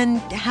 And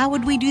how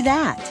would we do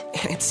that?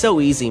 It's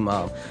so easy,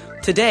 Mom.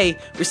 Today,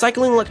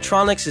 recycling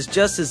electronics is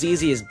just as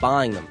easy as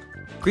buying them.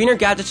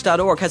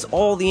 GreenerGadgets.org has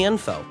all the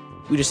info.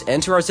 We just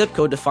enter our zip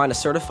code to find a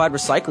certified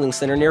recycling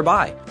center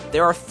nearby.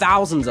 There are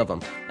thousands of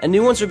them, and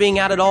new ones are being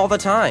added all the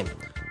time.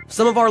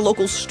 Some of our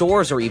local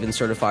stores are even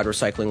certified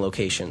recycling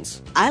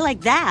locations. I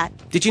like that.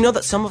 Did you know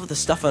that some of the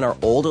stuff in our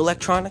old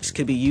electronics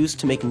could be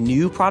used to make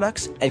new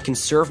products and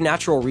conserve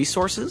natural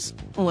resources?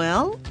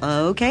 Well,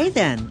 okay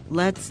then.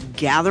 Let's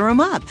gather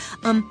them up.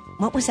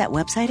 What was that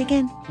website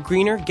again?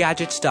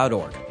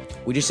 GreenerGadgets.org.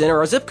 We just enter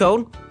our zip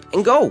code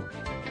and go.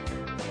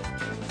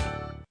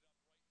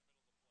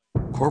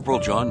 Corporal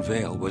John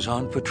Vale was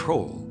on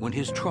patrol when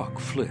his truck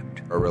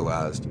flipped. I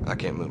realized I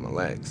can't move my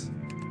legs.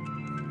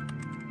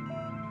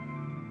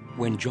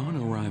 When John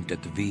arrived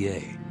at the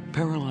VA,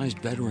 Paralyzed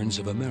Veterans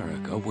of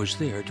America was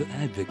there to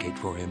advocate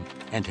for him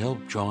and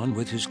help John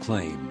with his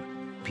claim.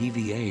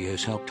 PVA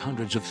has helped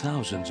hundreds of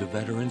thousands of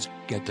veterans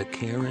get the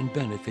care and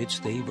benefits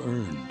they've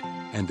earned,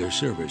 and their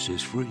service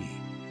is free.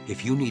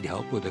 If you need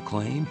help with a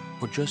claim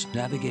or just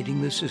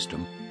navigating the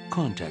system,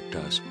 contact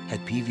us at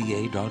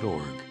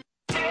pva.org.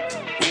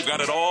 We've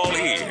got it all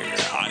here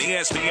on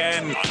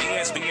ESPN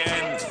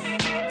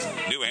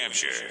New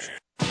Hampshire.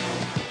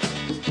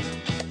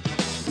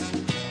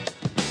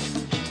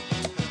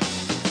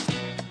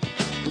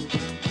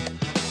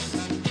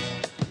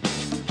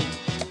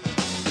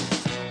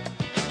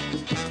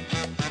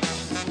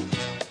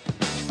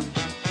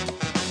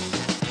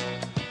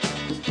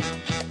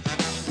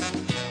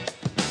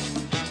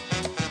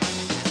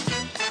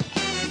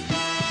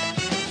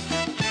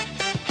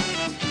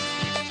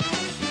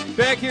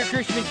 Back here,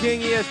 Christian and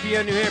King,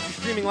 ESPN New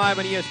Hampshire, streaming live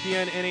on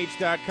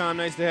ESPNNH.com.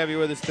 Nice to have you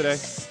with us today.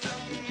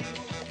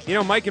 You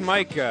know, Mike and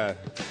Mike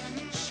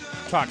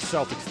talked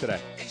Celtics today,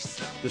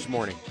 this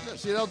morning. Yeah,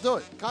 see, they'll do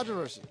it.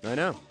 Controversy. I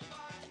know.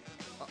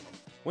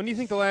 When do you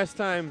think the last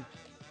time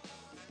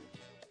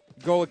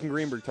Golick and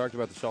Greenberg talked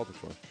about the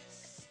Celtics was?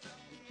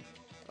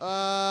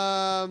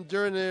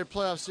 During their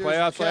playoff series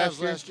Playoffs with the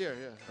Cavs last year?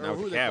 yeah. No, Or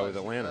who with they the Cavs, played? with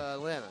Atlanta.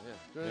 Atlanta, yeah.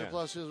 During Yeah. the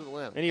playoff series with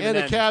Atlanta. And, even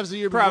the then, Cavs the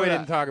year probably before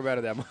didn't that. talk about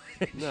it that much.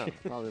 No,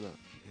 probably not.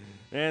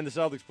 And the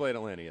Celtics played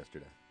Atlanta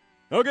yesterday.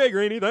 Okay,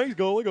 Greeny. Thanks,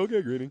 Golick.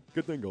 Okay, Greeny.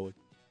 Good thing, Golick.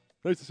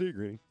 Nice to see you,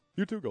 Greeny.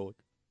 You too, Golick.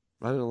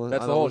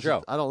 That's the whole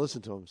show. I don't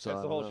listen to him. So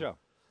That's the whole show.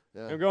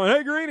 Yeah. I'm going,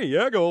 hey, Greeny.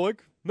 Yeah,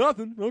 Golick.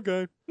 Nothing.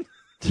 Okay.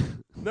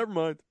 Never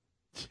mind.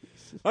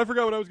 I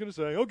forgot what I was going to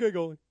say. Okay,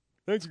 Golick.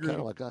 Thanks, Greeny. Kind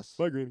of like us.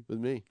 Bye, Greeny. With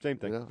me. Same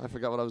thing. You know, I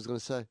forgot what I was going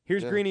to say.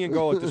 Here's Greeny and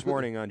Golick this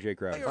morning on Jay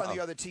Crowder. Player on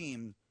the other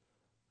team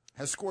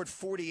has scored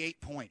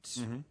 48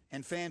 points,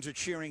 and fans are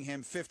cheering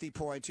him 50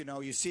 points. You know,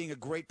 you're seeing a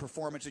great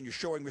performance and you're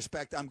showing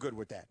respect. I'm good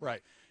with that.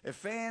 Right. If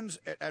fans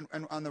and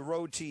on the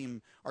road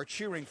team are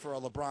cheering for a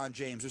LeBron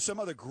James or some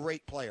other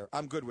great player,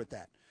 I'm good with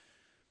that.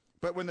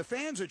 But when the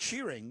fans are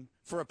cheering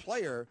for a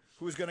player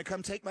who is going to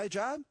come take my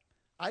job,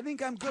 I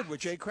think I'm good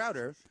with Jay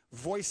Crowder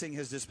voicing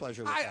his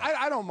displeasure with that.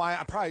 I don't mind.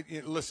 I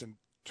probably listen.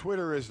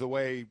 Twitter is the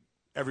way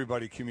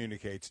everybody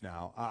communicates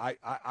now.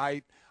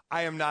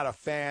 I am not a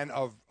fan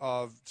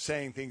of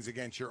saying things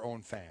against your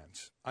own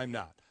fans. I'm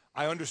not.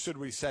 I understood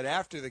what he said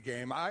after the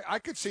game. I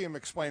could see him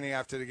explaining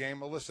after the game,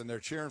 well, listen, they're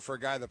cheering for a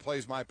guy that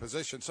plays my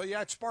position. So,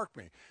 yeah, it sparked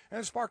me. And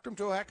it sparked him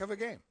to a heck of a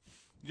game.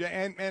 Yeah,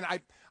 and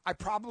I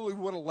probably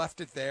would have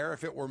left it there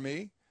if it were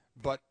me.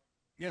 But,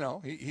 you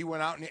know, he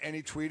went out and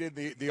he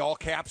tweeted the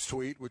all-caps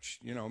tweet, which,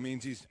 you know,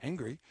 means he's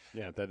angry.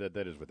 Yeah,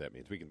 that is what that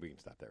means. We can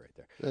stop that right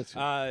there. That's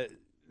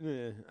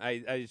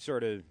I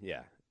sort of,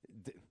 yeah.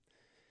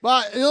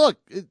 But look,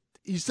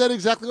 he said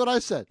exactly what I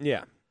said.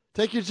 Yeah.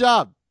 Take your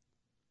job.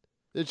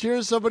 They're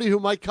cheering somebody who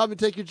might come and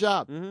take your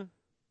job. Mm-hmm.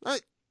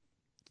 Right.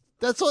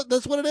 That's what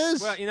it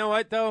is. Well, you know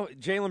what, though?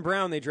 Jaylen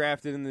Brown they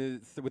drafted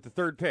with the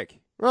third pick.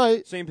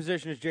 Right. Same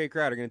position as Jay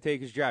Crowder. Going to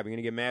take his job. You're going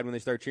to get mad when they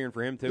start cheering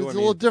for him, too? It's a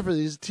little different.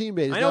 He's a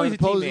teammate. I know he's a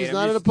teammate. He's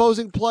not an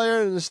opposing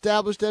player, an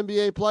established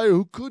NBA player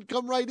who could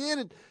come right in.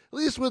 And at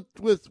least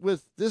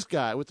with this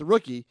guy, with the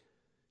rookie,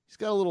 he's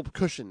got a little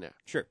cushion there.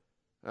 Sure.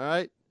 All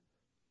right?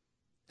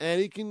 And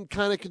he can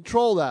kind of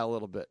control that a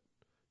little bit.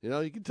 You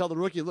know, you can tell the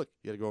rookie, look,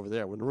 you got to go over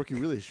there, when the rookie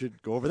really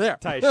should go over there.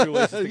 Tie his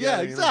shoelaces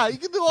together. Yeah, exactly. You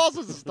can do all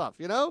sorts of stuff,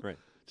 you know? Right.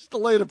 Just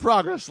delay the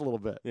progress a little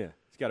bit. Yeah.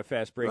 He's got a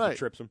fast break that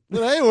trips him.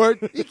 But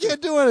Hayward, he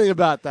can't do anything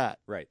about that.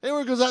 Right.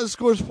 Hayward goes out and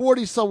scores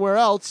 40 somewhere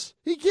else.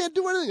 He can't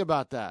do anything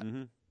about that.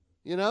 Mm-hmm.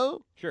 You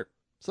know? Sure.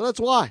 So that's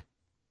why.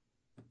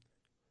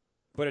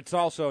 But it's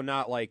also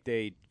not like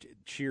they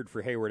cheered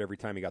for Hayward every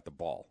time he got the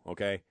ball,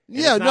 okay? And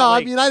Yeah, it's not no,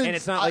 like, I mean, I didn't. And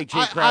it's not like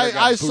Jay Crowder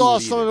got I saw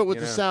booed some of either, it with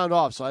you the know? sound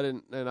off, so I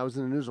didn't. And I was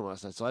in the newsroom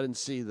last night, so I didn't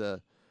see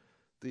the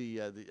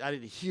I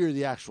didn't hear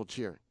the actual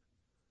cheering.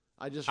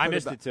 I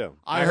missed it too.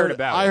 I heard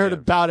about it. I heard yeah.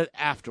 about it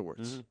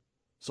afterwards. Mm-hmm.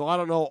 So I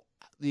don't know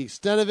the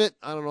extent of it.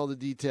 I don't know the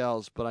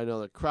details, but I know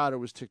that Crowder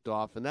was ticked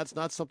off, and that's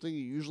not something you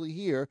usually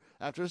hear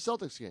after a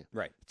Celtics game.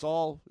 Right. It's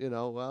all,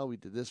 well, we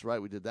did this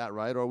right, we did that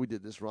right, or we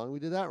did this wrong, we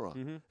did that wrong.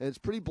 Mm-hmm. And it's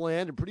pretty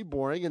bland and pretty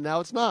boring, and now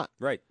it's not.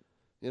 Right.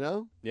 You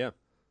know? Yeah.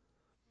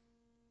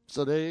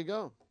 So there you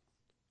go.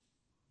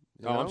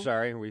 I'm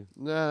sorry.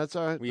 Nah, that's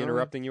all right. We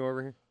interrupting you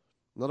over here?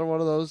 Another one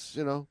of those,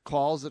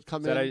 calls that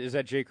come in. Is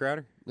that Jay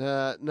Crowder?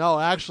 No,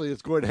 actually,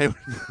 it's Gordon Hayward.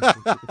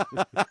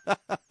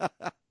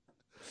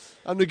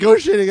 I'm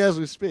negotiating as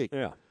we speak.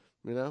 Yeah.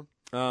 You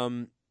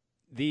know?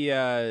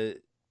 The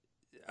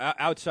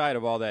outside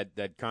of all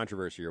that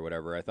controversy or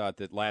whatever, I thought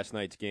that last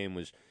night's game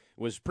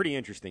was pretty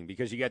interesting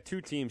because you got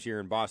two teams here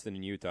in Boston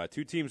and Utah,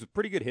 two teams with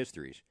pretty good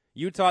histories.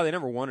 Utah, they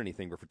never won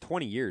anything, but for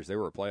 20 years they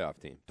were a playoff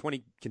team,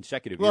 20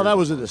 consecutive years. Well, that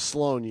was in the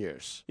Sloan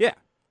years. Yeah.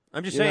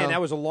 I'm just saying that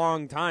was a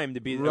long time to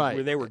be right.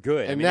 where they were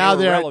good. And now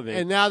they're relevant.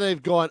 And now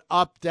they've gone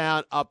up,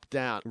 down,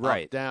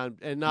 right. up, down,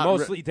 and not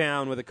mostly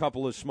down with a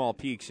couple of small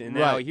peaks. And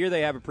now here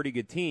they have a pretty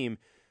good team,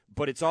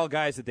 But it's all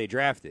guys that they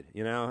drafted,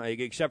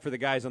 except for the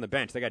guys on the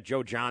bench. They got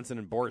Joe Johnson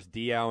and Boris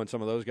Diaw and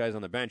some of those guys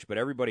on the bench. But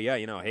everybody,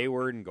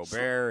 Hayward and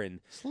Gobert. And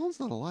Sloan's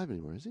not alive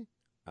anymore, is he?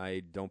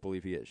 I don't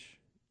believe he is.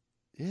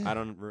 Yeah.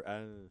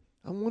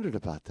 I wondered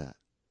about that.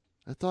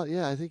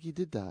 I think he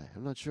did die.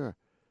 I'm not sure.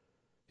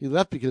 He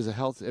left because of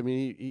health. I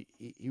mean,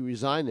 he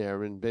resigned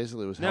there and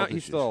basically it was health issues.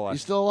 He's still alive.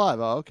 He's still alive.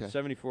 Oh, okay.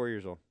 74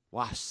 years old.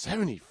 Wow,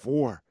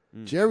 74.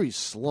 Jerry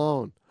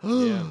Sloan.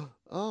 Yeah.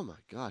 Oh, my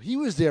God. He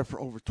was there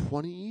for over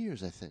 20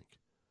 years, I think,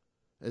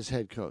 as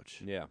head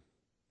coach. Yeah.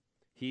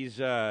 He's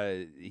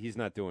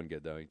not doing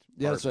good, though.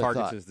 That's what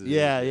Parkinson's I thought. disease.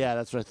 Yeah,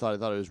 that's what I thought. I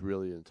thought he was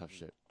really in tough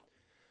shape.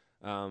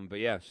 But,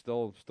 yeah,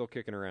 still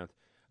kicking around.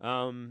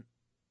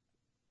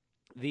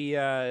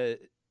 The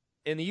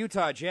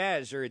Utah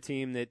Jazz are a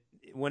team that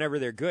whenever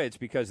they're good, it's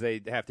because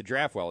they have to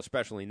draft well,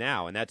 especially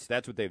now, and that's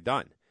what they've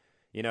done.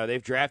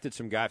 They've drafted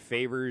some guy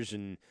Favors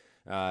and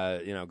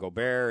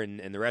Gobert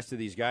and the rest of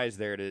these guys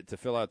there to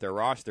fill out their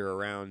roster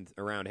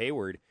around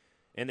Hayward,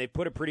 and they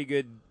put a pretty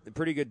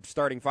good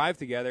starting five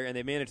together, and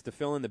they managed to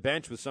fill in the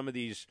bench with some of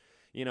these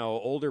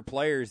older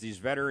players, these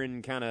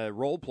veteran kind of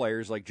role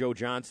players like Joe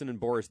Johnson and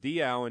Boris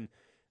Diaw, and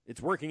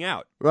it's working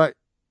out. Right.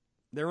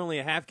 They're only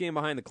a half game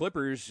behind the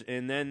Clippers,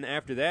 and then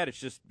after that, it's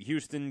just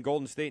Houston,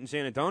 Golden State, and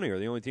San Antonio are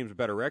the only teams with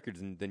better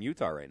records than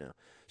Utah right now.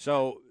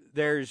 So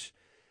there's,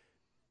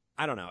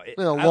 I don't know. It's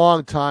been a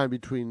long time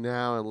between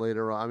now and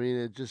later on. I mean,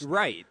 it just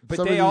right. But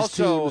some they of these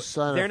teams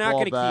they're not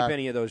going to keep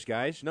any of those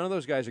guys. None of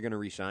those guys are going to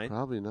re-sign.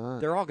 Probably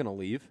not. They're all going to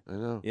leave. I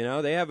know.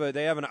 They have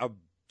a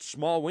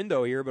small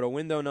window here, but a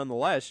window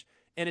nonetheless.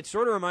 And it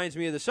sort of reminds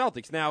me of the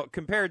Celtics. Now,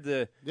 compared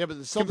to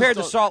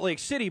Salt Lake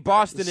City,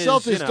 Boston the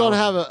Celtics don't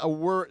have a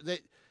worry.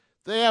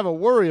 They have a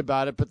worry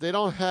about it, but they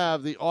don't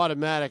have the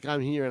automatic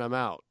 "I'm here and I'm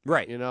out."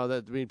 Right.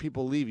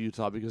 People leave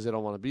Utah because they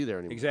don't want to be there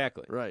anymore.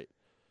 Exactly. Right.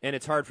 And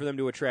it's hard for them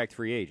to attract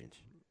free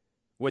agents.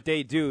 What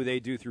they do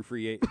through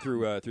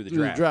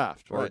the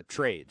draft or right.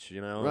 trades.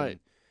 Right.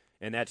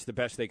 And that's the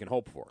best they can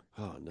hope for.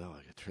 Oh no!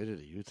 I got traded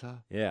to Utah.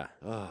 Yeah.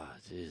 Oh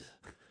jeez.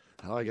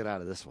 How do I get out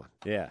of this one?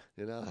 Yeah.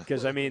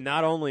 Because,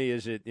 not only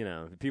is it,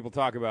 people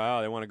talk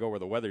about, they want to go where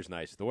the weather's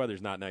nice. The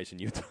weather's not nice in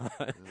Utah.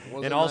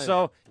 And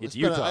also, it's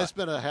Utah. I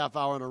spent a half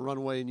hour on a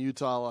runway in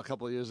Utah a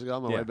couple of years ago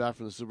on my way back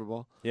from the Super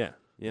Bowl. Yeah.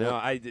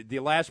 The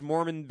last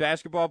Mormon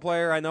basketball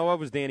player I know of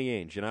was Danny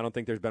Ainge, and I don't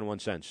think there's been one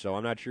since. So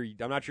I'm not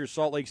sure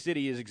Salt Lake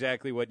City is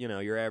exactly what,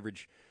 your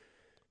average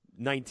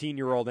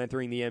 19-year-old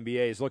entering the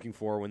NBA is looking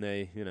for when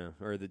they,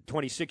 or the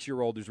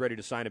 26-year-old who's ready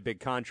to sign a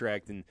big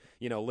contract and,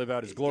 live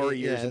out his glory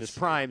years in his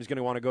prime is going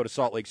to want to go to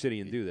Salt Lake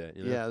City and do that.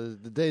 Yeah,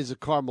 the days of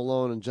Karl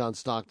Malone and John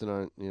Stockton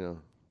aren't,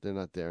 they're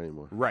not there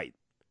anymore. Right.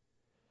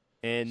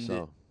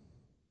 And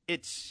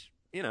it's,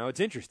 it's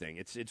interesting.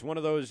 It's one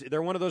of those,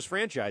 they're one of those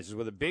franchises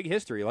with a big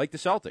history like the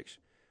Celtics,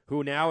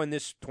 who now in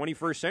this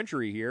 21st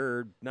century here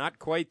are not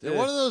quite They're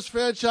one of those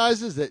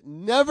franchises that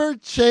never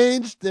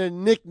changed their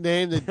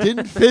nickname that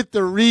didn't fit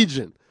the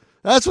region.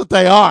 That's what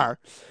they are.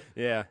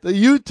 Yeah. The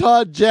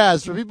Utah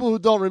Jazz. For people who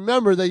don't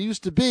remember, they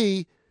used to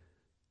be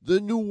the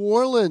New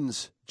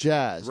Orleans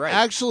Jazz. Right.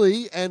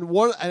 Actually, and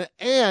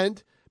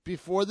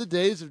before the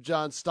days of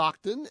John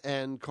Stockton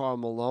and Karl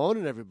Malone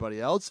and everybody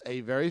else,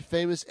 a very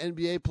famous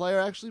NBA player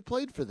actually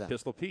played for them.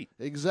 Pistol Pete.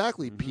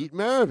 Exactly. Pete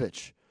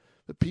Maravich.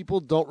 But people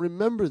don't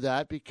remember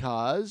that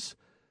because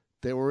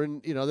they were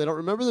in, they don't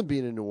remember them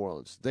being in New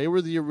Orleans. They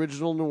were the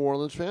original New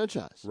Orleans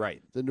franchise.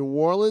 Right. The New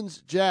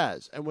Orleans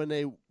Jazz. And when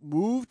they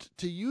moved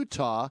to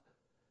Utah,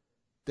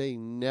 they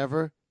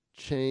never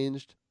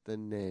changed the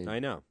name. I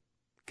know.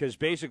 Because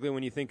basically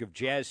when you think of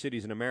jazz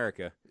cities in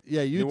America,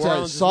 yeah, Utah, New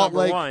Orleans Salt is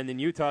Lake, number one, and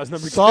Utah's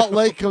number two. Salt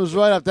Lake comes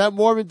right up. That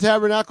Mormon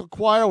Tabernacle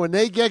Choir, when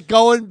they get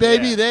going,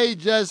 baby, they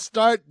just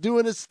start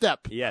doing a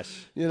step.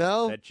 Yes.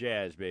 That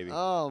jazz, baby.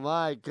 Oh,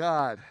 my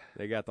God.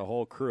 They got the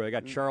whole crew. They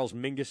got Charles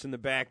Mingus in the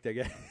back. They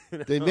got.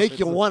 They make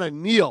you want to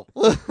kneel.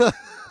 Kind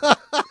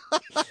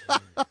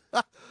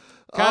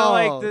of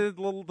like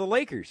the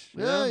Lakers.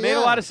 Made a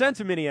lot of sense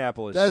in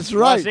Minneapolis. That's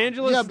right. Los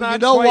Angeles, but not you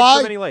know quite why?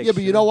 so many lakes. Yeah,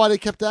 but you know why they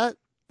kept that?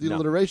 The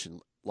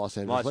alliteration. Los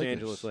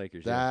Angeles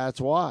Lakers.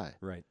 That's why.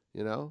 Right.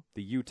 The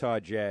Utah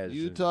Jazz.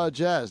 Utah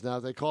Jazz. Now,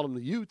 if they called them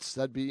the Utes,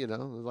 that'd be,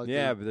 like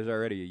but there's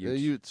already a Utes. The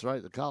Utes,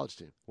 right, the college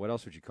team. What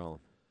else would you call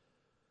them?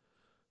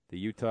 The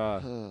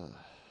Utah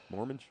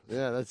Mormons?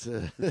 Yeah, that's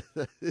it.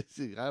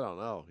 I don't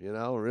know,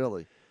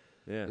 really.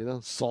 Yeah.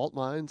 Salt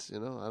mines, I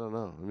don't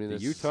know. I mean, the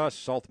Utah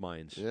salt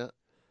mines. Yeah.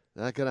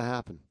 Not going to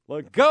happen.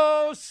 Let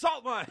go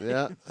salt mines.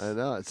 Yeah, I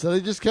know. So they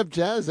just kept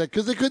Jazz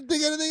because they couldn't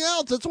think of anything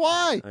else. That's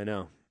why. I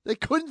know. They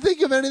couldn't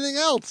think of anything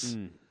else.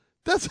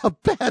 That's a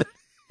bad.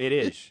 It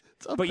is.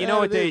 But you know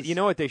what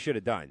they should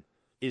have done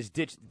is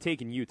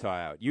taken Utah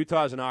out.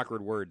 Utah is an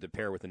awkward word to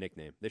pair with a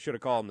nickname. They should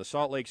have called them the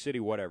Salt Lake City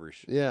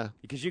whatevers. Yeah.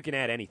 Because you can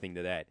add anything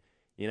to that.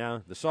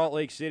 The Salt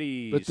Lake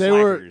City but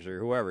Slackers or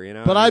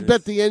whoever. But I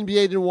bet the NBA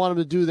didn't want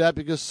them to do that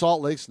because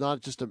Salt Lake's not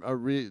just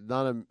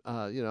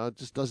it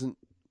just doesn't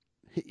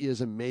hit you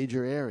as a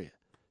major area.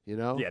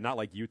 Yeah, not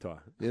like Utah.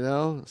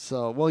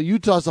 So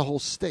Utah's a whole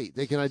state.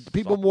 They can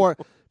people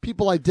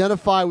people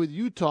identify with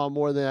Utah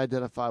more than they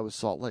identify with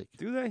Salt Lake.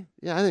 Do they?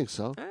 Yeah, I think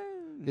so.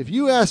 If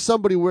you ask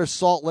somebody where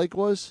Salt Lake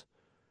was,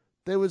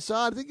 they would say,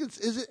 I think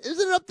isn't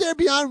it up there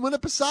beyond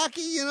Winnipesaukee,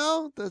 you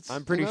know?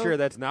 I'm pretty sure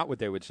that's not what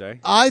they would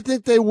say. I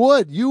think they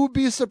would. You would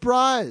be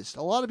surprised.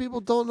 A lot of people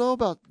don't know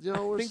about,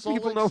 where I think Salt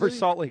people Lake know where City.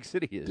 Salt Lake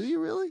City is. Do you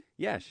really?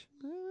 Yes.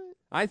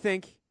 I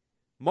think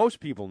most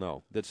people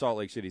know that Salt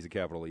Lake City is the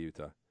capital of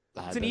Utah.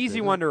 It's an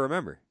easy one to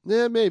remember.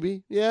 Yeah,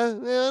 maybe. Yeah,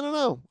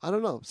 I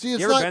don't know. See,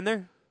 it's you ever been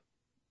there?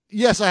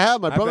 Yes, I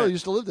have. My I brother bet.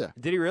 used to live there.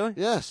 Did he really?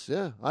 Yes,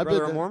 yeah. I've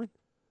Brother been a there. Mormon?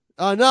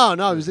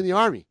 No, he was in the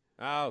Army.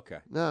 Oh, okay.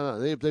 No,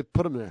 they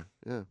put him there.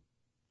 Yeah.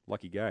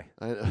 Lucky guy.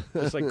 I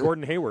Just like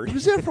Gordon Hayward. He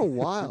was there for a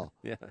while.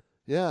 Yeah.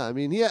 Yeah, I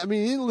mean, he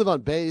didn't live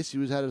on base. He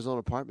had his own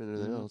apartment and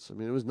everything Mhm. else. I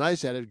mean, it was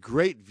nice. He had a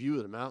great view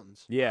of the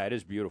mountains. Yeah, it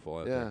is beautiful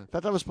out Yeah. there. In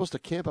fact, I was supposed to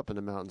camp up in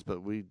the mountains,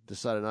 but we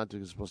decided not to because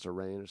it was supposed to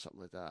rain or something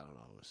like that. I don't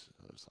know.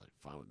 It was like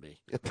fine with me.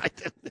 I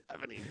didn't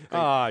have any.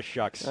 Ah,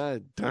 shucks.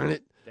 Darn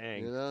it.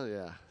 Dang.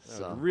 Yeah. I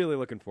was really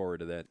looking forward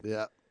to that.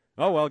 Yeah.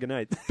 Oh, well, good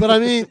night. But I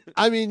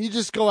mean, you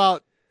just go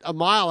out a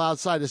mile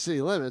outside the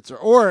city limits,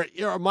 or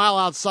you're a mile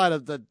outside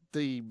of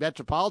the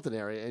metropolitan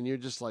area, and you're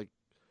just like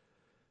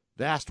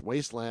vast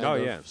wasteland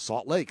of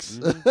Salt Lakes.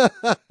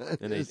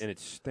 Mm-hmm. and it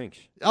stinks.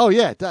 Oh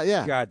yeah,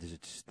 yeah. God, does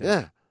it stink?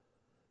 Yeah.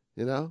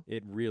 You know,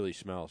 it really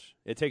smells.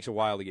 It takes a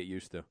while to get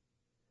used to.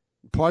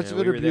 Parts of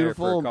it we are were there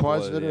beautiful, for a and couple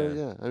parts of of- it are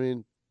yeah. I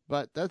mean,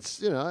 but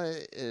that's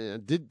I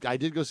did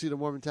go see the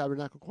Mormon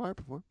Tabernacle Choir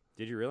perform.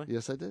 Did you really?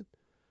 Yes, I did.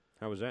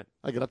 How was that?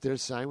 I got up there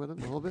and sang with them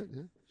a little bit.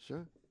 Yeah,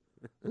 sure.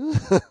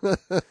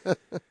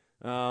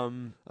 I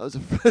was a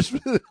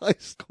freshman in high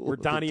school. Were at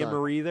the Donnie and time.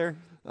 Marie there?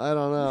 I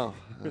don't know.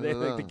 Were they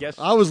like the guest?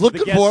 I was looking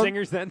the guest for 'em.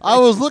 singers then. I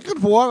was looking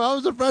for him. I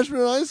was a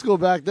freshman in high school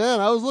back then.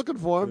 I was looking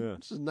for him. Yeah.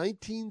 This is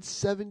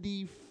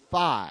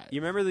 1975.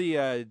 You remember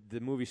the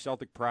movie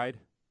Celtic Pride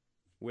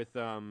with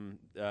Damon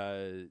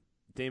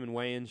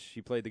Wayans?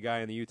 He played the guy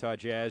in the Utah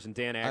Jazz, and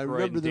Dan Aykroyd. I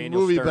remember and the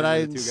Daniel movie, Stern but I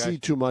were the didn't two see guys.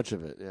 too much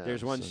of it. Yeah,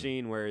 There's one so.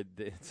 scene where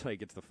it's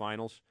the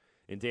finals,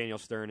 and Daniel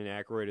Stern and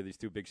Aykroyd are these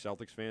two big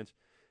Celtics fans.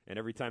 And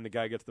every time the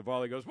guy gets the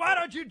ball, he goes, "Why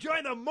don't you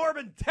join the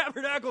Mormon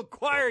Tabernacle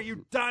Choir,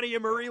 you Donnie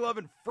and Marie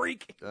loving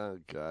freak?" Oh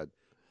God.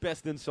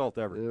 Best insult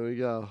ever. There we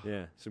go.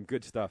 Yeah, some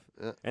good stuff.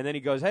 Yeah. And then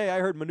he goes, "Hey, I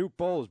heard Manute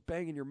Bol is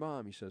banging your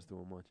mom," he says to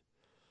him once.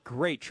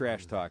 Great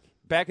trash talk.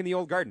 Back in the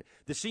old garden.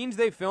 The scenes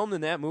they filmed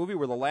in that movie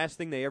were the last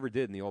thing they ever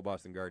did in the old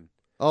Boston Garden.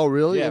 Oh,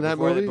 really? Yeah, in that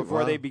before movie? before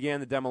Wow. they began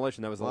the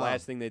demolition, that was the Wow.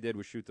 last thing they did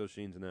was shoot those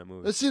scenes in that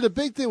movie. Let's see, the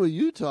big thing with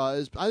Utah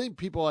is I think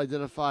people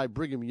identify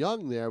Brigham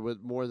Young there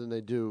with more than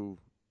they do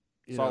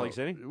Salt Lake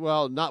City?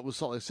 Well, not with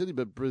Salt Lake City,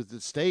 but with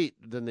the state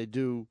than they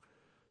do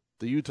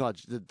the Utah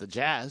the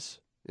Jazz.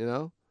 You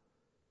know,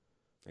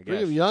 I guess.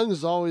 Brigham Young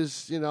is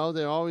always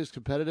they're always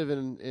competitive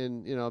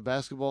in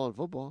basketball and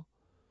football.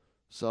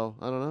 So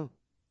I don't know.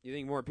 You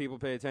think more people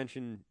pay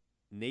attention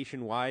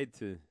nationwide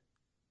to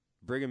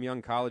Brigham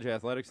Young college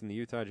athletics than the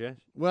Utah Jazz?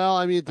 Well,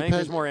 I mean, it I depends. think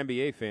there's more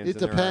NBA fans. It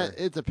than there depends.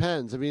 It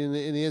depends. I mean,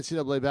 in the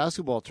NCAA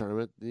basketball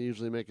tournament, they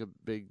usually make a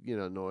big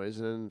noise,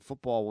 and then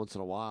football once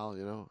in a while. I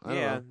don't know.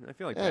 I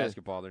feel like Yeah.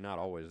 basketball, they're not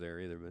always there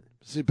either. But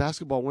See,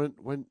 basketball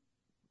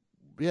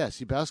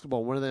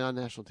basketball. When are they on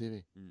national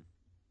TV?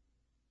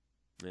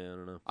 yeah, I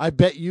don't know. I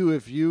bet you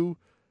if you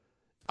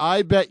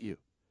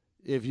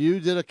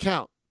did a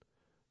count,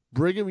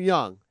 Brigham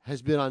Young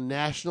has been on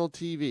national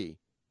TV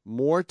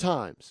more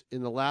times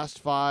in the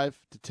last 10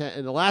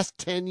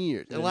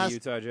 years. In the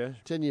Utah Jazz?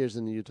 10 years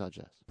in the Utah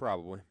Jazz.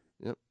 Probably.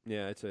 Yep.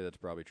 Yeah, I'd say that's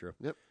probably true.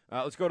 Yep.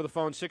 Let's go to the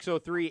phone,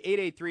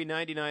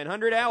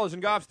 603-883-9900. Al is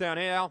in Goffstown.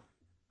 Hey, Al.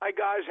 Hi,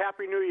 guys.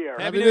 Happy New Year.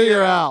 Happy New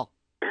Year, Al.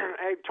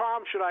 Hey,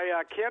 Tom, should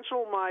I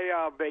cancel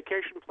my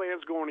vacation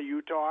plans going to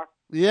Utah?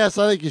 Yes,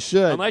 I think you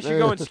should. Unless you're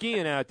going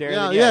skiing out there.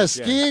 Yeah, then yes,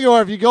 skiing, or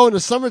if you go in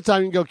the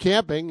summertime, you can go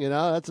camping.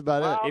 That's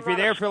about it. If you're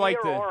there for like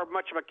the... or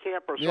much of a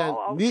camper, so Yeah,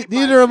 I'll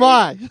neither am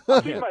I.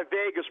 I'll keep my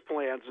Vegas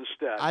plans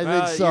instead. I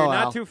think so. You're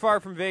not Al. too far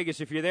from Vegas.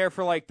 If you're there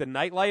for like the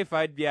nightlife,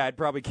 I'd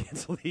probably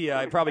cancel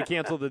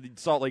the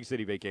Salt Lake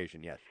City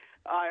vacation. Yes.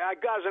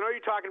 Guys, I know you're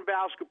talking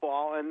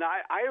basketball, and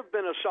I have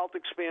been a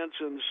Celtics fan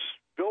since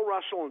Bill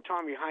Russell and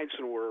Tommy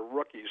Heinsohn were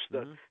rookies.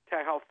 To tell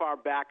you how far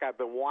back I've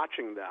been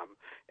watching them,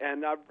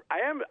 and I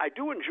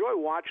do enjoy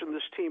watching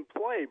this team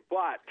play,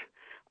 but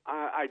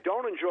I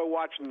don't enjoy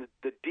watching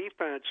the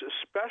defense,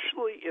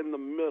 especially in the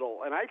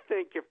middle. And I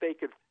think if they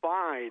could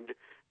find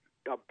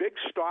a big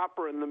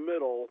stopper in the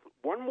middle,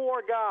 one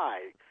more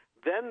guy,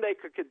 then they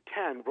could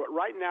contend. But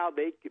right now,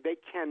 they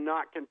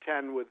cannot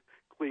contend with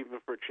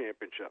Cleveland for a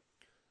championship.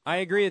 I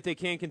agree that they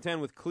can't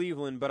contend with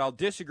Cleveland, but I'll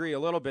disagree a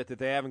little bit that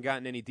they haven't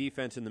gotten any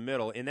defense in the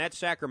middle. In that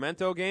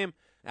Sacramento game,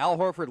 Al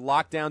Horford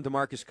locked down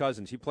DeMarcus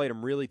Cousins. He played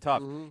him really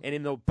tough. Mm-hmm. And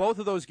in both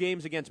of those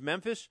games against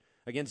Memphis,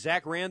 against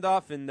Zach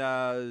Randolph and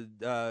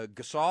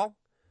Gasol,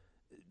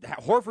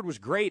 Horford was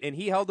great, and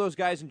he held those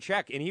guys in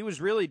check, and he was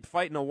really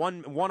fighting a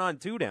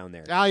one-on-two down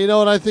there. Al, you know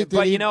what I think?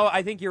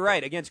 I think you're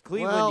right. Against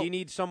Cleveland, Well, you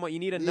need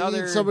another.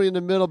 You need somebody in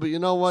the middle, but you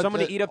know what?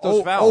 Someone to eat up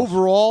those fouls.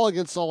 Overall,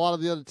 against a lot of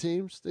the other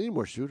teams, they need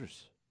more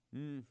shooters.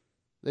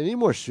 They need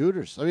more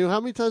shooters. I mean, how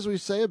many times do we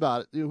say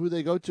about it, who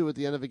they go to at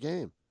the end of a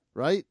game,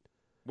 right?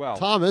 Well,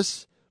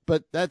 Thomas,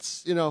 but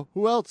that's,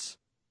 who else?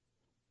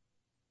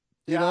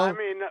 You know? I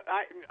mean,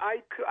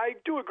 I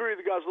do agree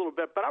with the guys a little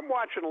bit, but I'm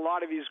watching a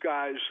lot of these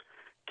guys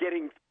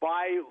getting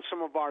by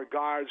some of our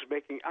guards,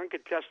 making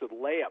uncontested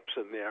layups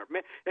in there.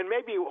 And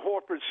maybe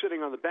Horford's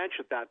sitting on the bench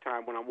at that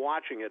time when I'm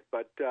watching it,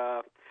 but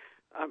I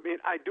mean,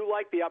 I do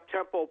like the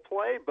up-tempo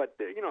play, but,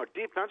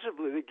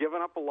 defensively they're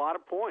giving up a lot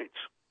of points.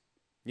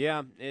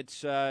 Yeah,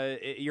 it's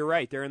you're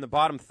right. They're in the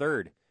bottom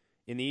third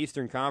in the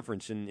Eastern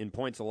Conference in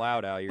points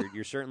allowed, Al.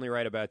 You're certainly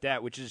right about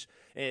that, which is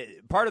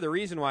part of the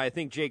reason why I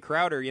think Jay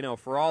Crowder,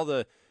 for all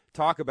the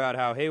talk about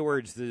how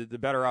Hayward's the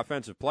better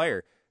offensive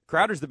player,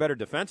 Crowder's the better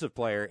defensive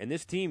player, and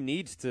this team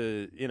needs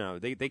to,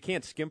 they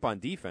can't skimp on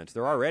defense.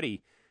 They're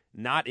already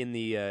not in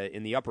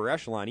the upper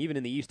echelon, even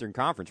in the Eastern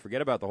Conference.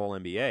 Forget about the whole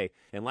NBA.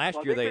 And last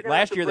year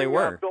they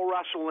were. Bill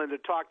Russell in to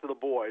talk to the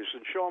boys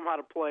and show them how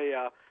to play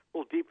a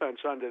little defense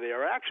under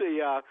there. Actually,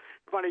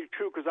 funny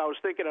too, because I was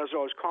thinking as I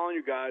was calling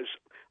you guys,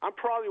 I'm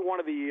probably one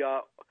of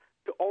the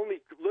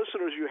only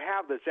listeners you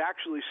have that's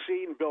actually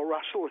seen Bill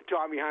Russell and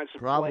Tommy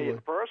Heinsohn play in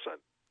person.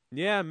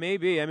 Yeah,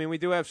 maybe. I mean, we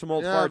do have some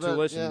old farts who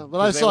listen. Yeah, but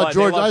I saw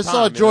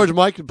George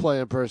Mikan play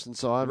in person,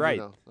 so I'm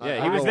right.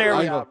 Yeah, he was there.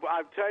 I'll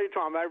tell you,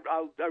 Tom. I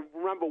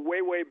remember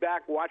way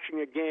back watching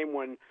a game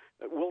when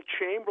Wilt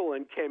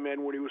Chamberlain came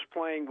in when he was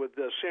playing with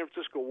the San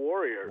Francisco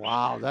Warriors.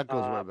 Wow, that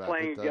goes way back.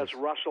 Playing against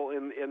Russell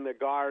in the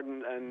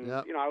Garden, and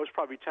I was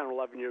probably 10 or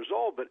 11 years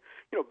old. But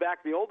back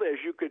in the old days,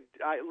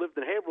 I lived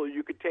in Haverhill.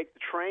 You could take the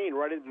train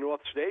right into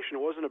North Station.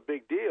 It wasn't a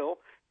big deal.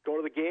 Go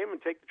to the game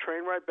and take the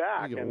train right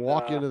back. You can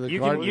walk into the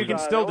Garden. You can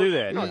still do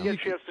that. Get a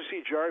chance to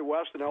see Jerry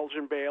West and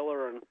Elgin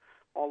Baylor and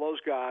all those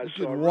guys.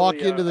 You can walk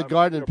into the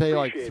Garden and pay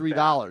like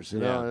 $3.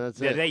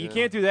 That's it. You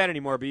can't do that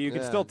anymore, but you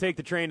can still take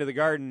the train to the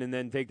Garden and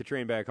then take the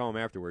train back home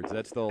afterwards.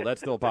 That's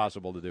still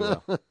possible to do.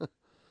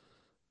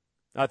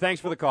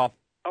 Thanks for the call.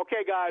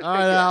 Okay, guys. All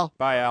right, Al.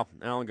 Bye, Al.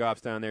 Alan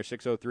Goff's down there.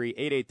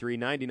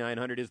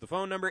 603-883-9900 is the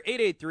phone number.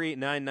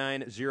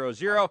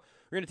 883-9900.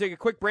 We're going to take a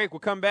quick break.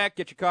 We'll come back,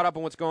 get you caught up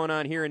on what's going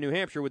on here in New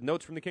Hampshire with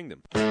Notes from the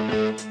Kingdom.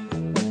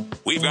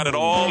 We've got it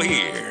all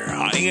here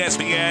on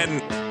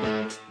ESPN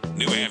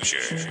New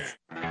Hampshire.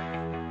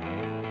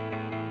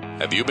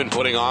 Have you been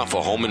putting off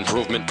a home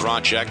improvement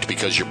project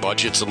because your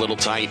budget's a little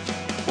tight?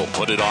 Well,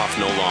 put it off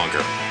no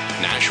longer.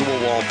 Nashua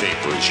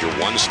Wallpaper is your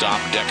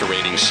one-stop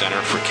decorating center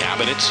for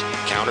cabinets,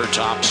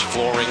 countertops,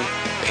 flooring,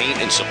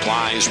 paint and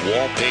supplies,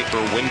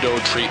 wallpaper, window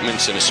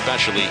treatments, and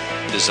especially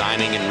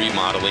designing and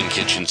remodeling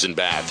kitchens and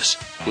baths.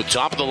 With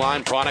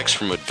top-of-the-line products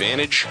from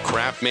Advantage,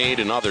 Craft-Made,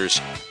 and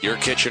others, your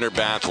kitchen or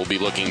bath will be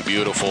looking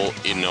beautiful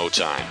in no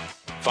time.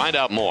 Find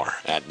out more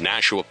at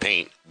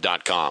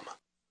NashuaPaint.com.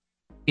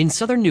 In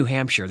southern New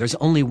Hampshire, there's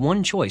only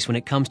one choice when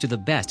it comes to the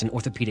best in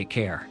orthopedic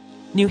care.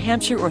 New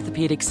Hampshire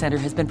Orthopedic Center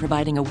has been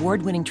providing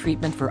award-winning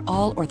treatment for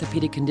all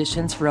orthopedic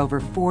conditions for over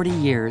 40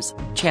 years.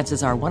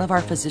 Chances are one of our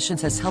physicians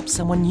has helped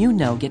someone you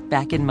know get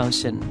back in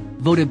motion.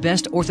 Voted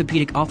Best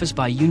Orthopedic Office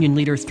by Union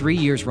Leader 3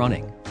 years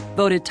running.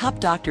 Voted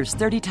top doctors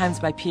 30 times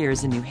by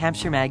peers in New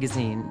Hampshire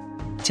Magazine.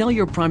 Tell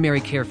your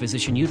primary care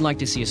physician you'd like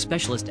to see a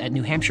specialist at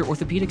New Hampshire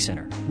Orthopedic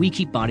Center. We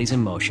keep bodies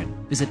in motion.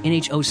 Visit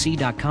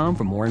NHOC.com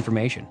for more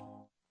information.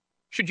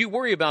 Should you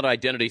worry about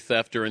identity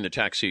theft during the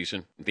tax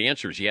season? The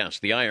answer is yes.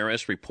 The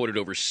IRS reported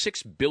over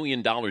 $6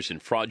 billion in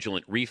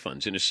fraudulent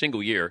refunds in a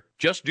single year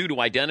just due to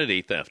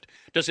identity theft.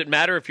 Does it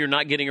matter if you're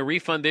not getting a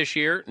refund this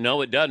year?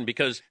 No, it doesn't,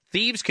 because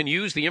thieves can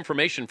use the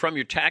information from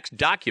your tax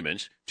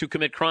documents to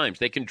commit crimes.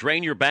 They can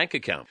drain your bank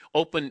account,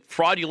 open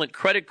fraudulent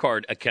credit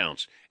card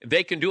accounts.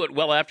 They can do it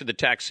well after the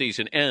tax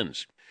season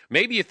ends.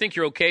 Maybe you think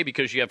you're okay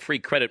because you have free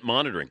credit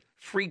monitoring.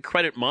 Free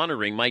credit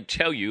monitoring might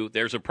tell you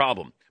there's a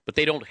problem, but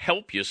they don't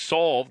help you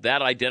solve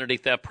that identity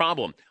theft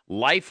problem.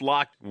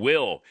 LifeLock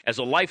will. As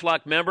a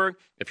LifeLock member,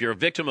 if you're a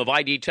victim of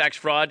ID tax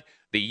fraud,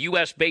 the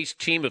U.S.-based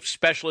team of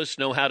specialists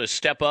know how to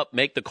step up,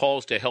 make the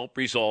calls to help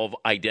resolve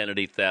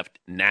identity theft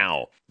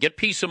now. Get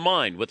peace of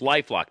mind with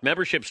LifeLock.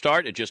 Membership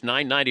start at just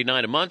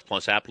 $9.99 a month,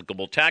 plus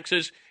applicable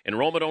taxes.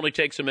 Enrollment only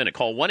takes a minute.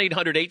 Call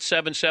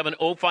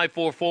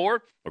 1-800-877-0544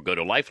 or go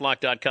to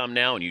LifeLock.com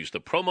now and use the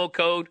promo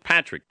code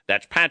Patrick.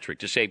 That's Patrick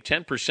to save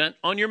 10%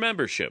 on your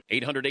membership.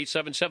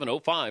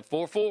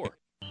 800-877-0544.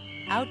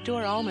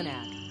 Outdoor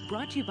Almanac,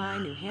 brought to you by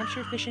New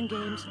Hampshire Fish and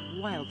Game's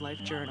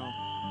Wildlife Journal.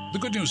 The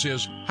good news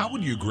is, how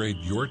would you grade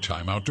your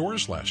time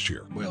outdoors last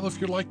year? Well,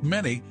 if you're like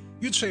many,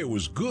 you'd say it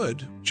was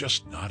good,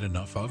 just not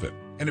enough of it.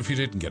 And if you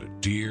didn't get a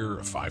deer,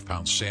 a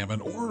 5-pound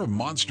salmon, or a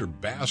monster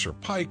bass or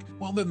pike,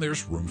 well, then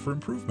there's room for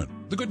improvement.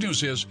 The good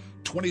news is,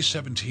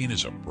 2017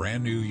 is a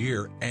brand new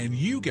year, and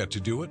you get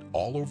to do it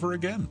all over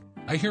again.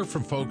 I hear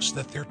from folks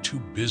that they're too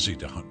busy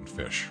to hunt and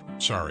fish.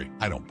 Sorry,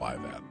 I don't buy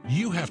that.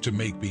 You have to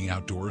make being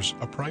outdoors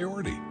a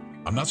priority.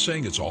 I'm not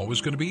saying it's always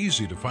going to be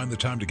easy to find the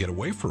time to get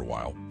away for a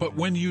while, but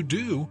when you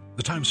do,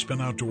 the time spent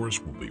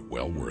outdoors will be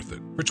well worth it.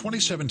 For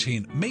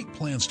 2017, make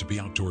plans to be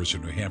outdoors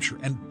in New Hampshire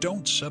and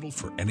don't settle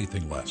for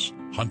anything less.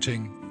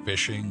 Hunting,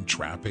 fishing,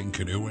 trapping,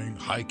 canoeing,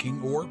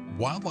 hiking, or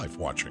wildlife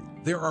watching.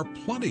 There are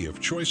plenty of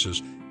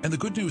choices, and the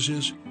good news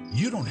is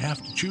you don't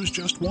have to choose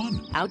just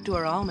one.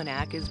 Outdoor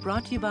Almanac is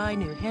brought to you by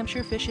New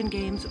Hampshire Fish and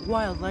Game's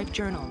Wildlife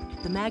Journal,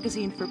 the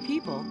magazine for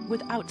people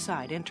with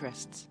outside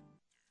interests.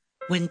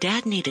 When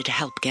Dad needed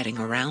help getting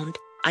around,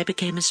 I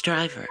became his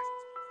driver.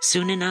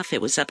 Soon enough,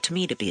 it was up to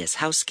me to be his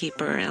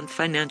housekeeper and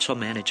financial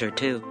manager,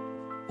 too.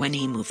 When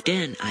he moved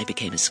in, I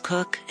became his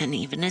cook and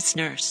even his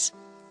nurse.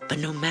 But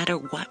no matter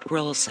what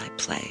roles I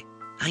play,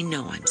 I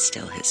know I'm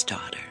still his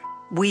daughter.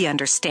 We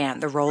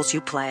understand the roles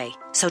you play.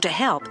 So to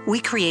help,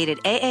 we created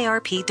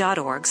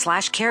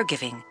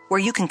aarp.org/caregiving, where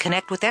you can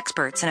connect with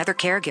experts and other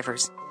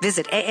caregivers.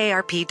 Visit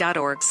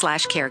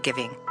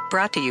aarp.org/caregiving.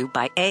 Brought to you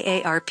by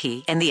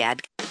AARP and the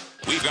ad.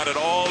 We've got it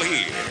all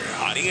here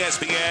on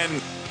ESPN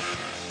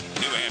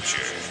New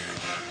Hampshire.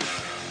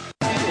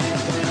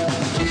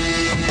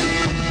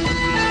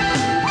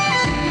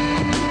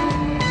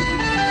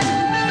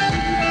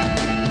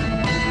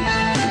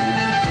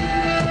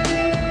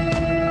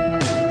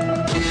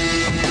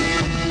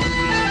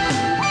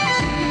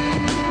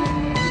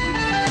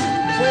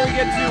 Before we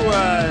get to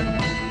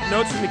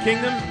Notes from the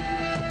Kingdom,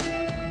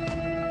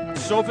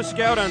 Sofa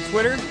Scout on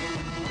Twitter.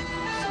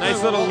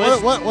 Nice little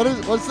list.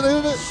 What's the name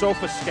of it?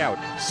 Sofa Scout.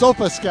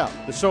 Sofa Scout.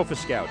 The Sofa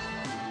Scout.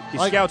 He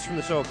scouts from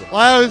the sofa. Well,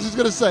 I was just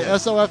going to say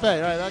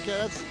SOFA. Right, okay,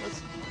 that's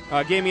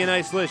gave me a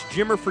nice list.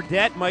 Jimmer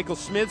Fredette, Michael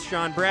Smith,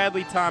 Sean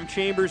Bradley, Tom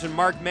Chambers, and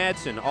Mark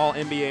Madsen, all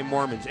NBA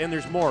Mormons. And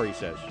there's more, he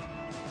says.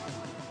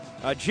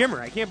 Jimmer.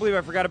 I can't believe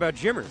I forgot about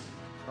Jimmer.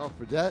 Oh,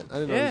 Fredette? I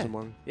didn't know he was a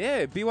Mormon.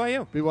 Yeah,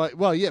 BYU.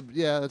 Well,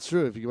 yeah, that's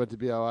true. If you went to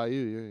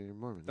BYU, you're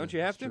Mormon. Don't you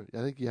have to? True. I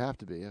think you have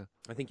to be, yeah.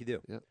 I think you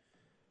do. Yeah.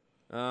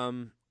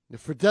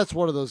 Fredette's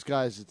one of those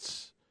guys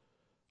that's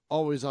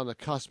always on the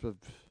cusp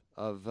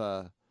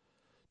of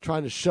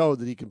trying to show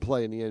that he can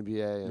play in the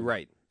NBA.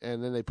 Right.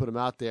 And then they put him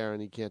out there,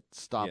 and he can't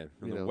stop.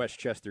 The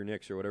Westchester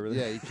Knicks or whatever.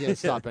 Yeah, he can't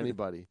stop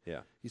anybody.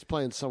 Yeah. He's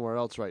playing somewhere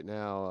else right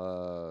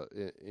now.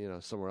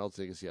 Somewhere else.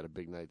 I guess he had a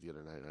big night the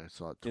other night. I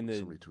saw it.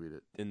 Somebody tweet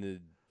it. In the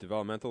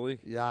developmental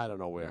league? Yeah, I don't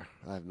know where.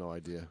 I have no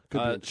idea.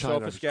 Could be in China.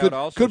 Sofa Scout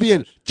also could be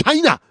in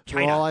China.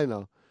 China. For all I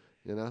know.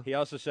 You know. He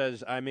also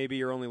says, I may be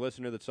your only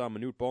listener that saw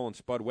Manute Bol and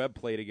Spud Webb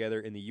play together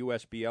in the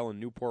USBL in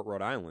Newport,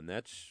 Rhode Island.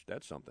 That's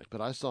something.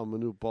 But I saw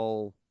Manute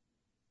Bol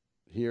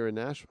here in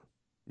Nashville.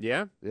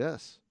 Yeah?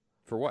 Yes.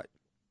 For what?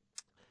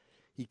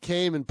 He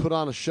came and put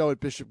on a show at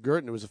Bishop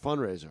Girton. It was a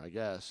fundraiser, I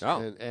guess.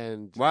 Oh.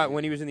 And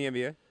when he was in the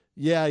NBA?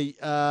 Yeah.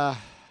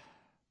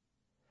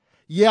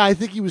 I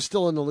think he was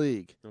still in the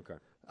league. Okay.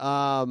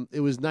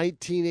 It was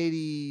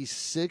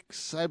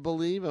 1986, I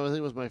believe. I think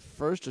it was my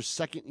first or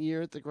second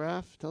year at the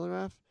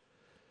Telegraph.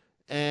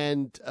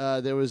 And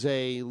there was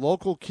a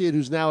local kid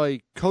who's now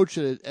a coach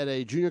at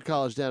a junior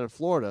college down in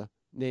Florida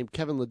named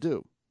Kevin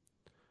Ledoux.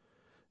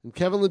 And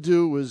Kevin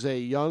Ledoux was a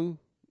young,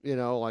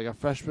 like a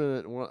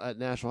freshman at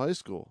National High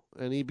School.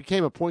 And he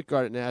became a point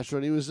guard at National,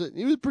 and he was a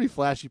pretty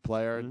flashy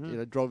player.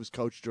 And, drove his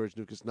coach, George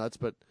Nukas, nuts,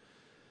 but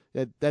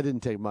that didn't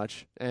take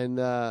much.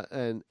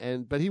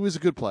 But he was a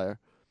good player.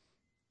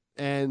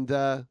 And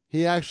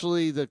he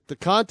actually, the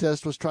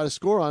contest was try to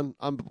score on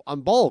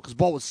Bol, because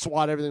Bol would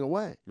swat everything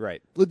away.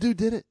 Right. Ledoux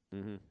did it.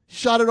 Mm-hmm. He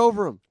shot it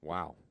over him.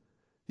 Wow.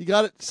 He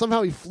got it.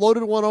 Somehow he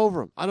floated one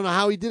over him. I don't know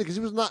how he did it, because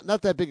he was not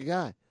that big a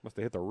guy. Must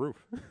have hit the roof.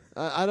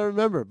 I don't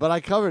remember, but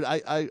I covered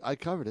I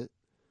covered it.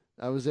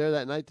 I was there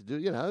that night to do,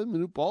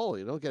 Manute Bol.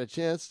 You don't get a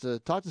chance to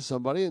talk to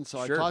somebody. And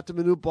so Sure. I talked to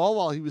Manute Bol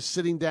while he was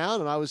sitting down,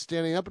 and I was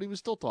standing up, and he was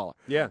still taller.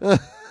 Yeah.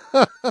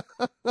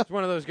 It's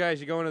one of those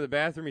guys, you go into the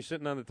bathroom, he's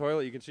sitting on the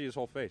toilet, you can see his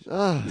whole face.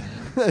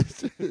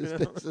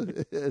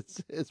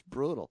 It's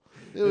brutal.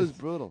 It was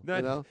brutal.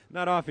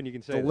 Not often you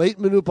can say the that. late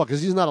Manute Bol,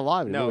 because he's not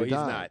alive anymore. No, he he's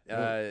died.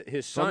 not.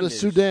 His son From the is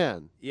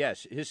Sudan.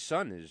 Yes, his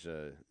son is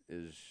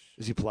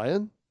he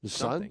playing? His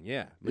something, son?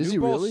 yeah. Is he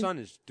Manute Bol's really? son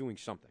is doing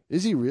something.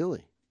 Is he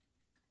really?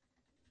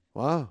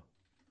 Wow.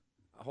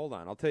 Hold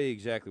on, I'll tell you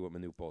exactly what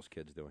Manute Bol's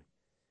kid's doing.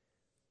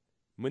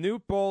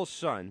 Manute Bol's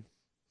son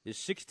is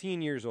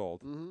 16 years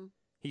old. Mm-hmm.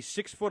 He's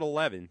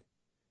 6'11",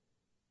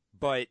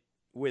 but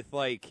with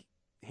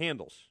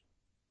handles.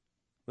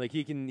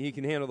 He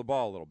can handle the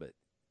ball a little bit.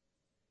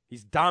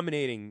 He's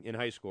dominating in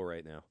high schoal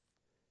right now.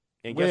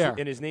 And Where?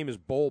 And his name is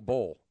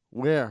Bol.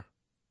 Where?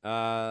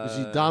 Is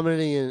he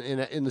dominating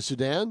in the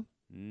Sudan?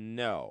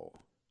 No.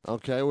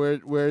 Okay,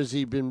 where has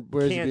he been?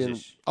 Where has he been?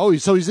 Kansas. Oh,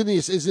 so he's in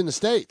the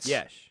States.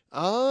 Yes.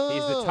 Oh,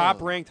 He's the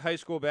top-ranked high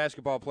school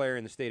basketball player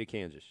in the state of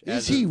Kansas.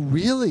 Is he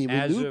really?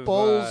 Manute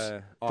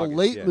Bol's, the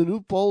late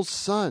Manute Bol's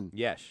son.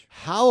 Yes.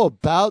 How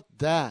about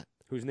that?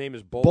 Whose name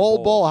is Bol.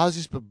 Bol. How's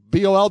he spelled?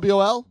 B-O-L?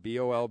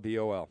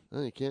 B-O-L.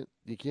 Oh, you can't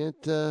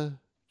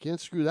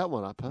screw that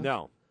one up, huh?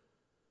 No.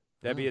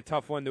 That'd be a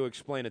tough one to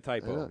explain a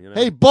typo. Yeah.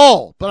 Hey,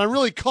 Bol, but I'm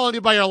really calling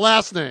you by your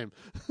last name.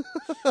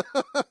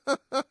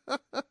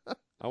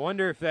 I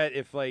wonder if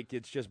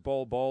it's just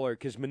Bol, or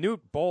because Manute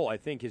Bol, I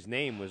think his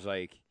name was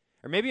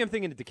or maybe I'm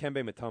thinking of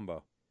Dikembe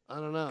Mutombo. I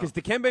don't know. Because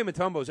Dikembe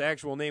Mutombo's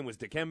actual name was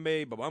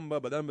Dikembe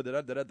Babamba Badamba da,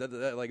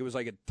 like it was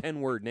like a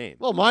 10-word name.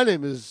 Well, my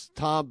name is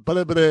Tom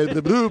blah blah blah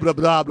blah blah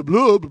blah blah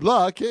blah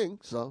blah King.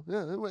 So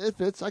yeah, it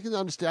fits. I can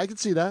understand. I can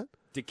see that.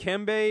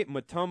 Dikembe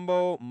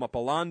Mutombo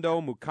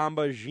Mapalando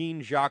Mukamba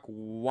Jean Jacques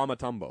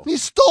Wamatumbo. He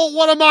stole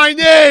one of my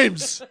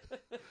names.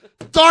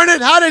 Darn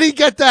it! How did he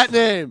get that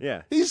name?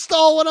 Yeah, he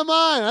stole one of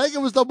mine. I think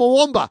it was the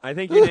Mwamba. I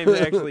think your name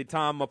is actually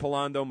Tom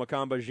Mapalando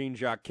Makamba Jean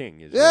Jacques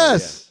King.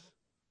 Yes,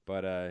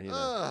 but you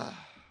know.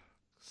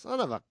 Son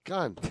of a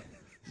gun.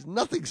 Is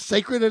nothing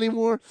sacred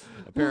anymore?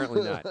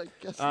 Apparently not. I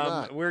guess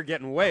not. We're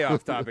getting way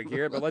off topic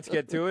here, but let's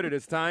get to it. It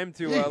is time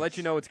to let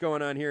you know what's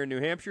going on here in New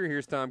Hampshire.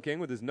 Here's Tom King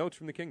with his notes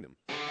from the kingdom.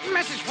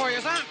 Message for you,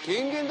 son.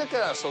 King in the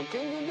castle,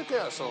 king in the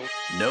castle.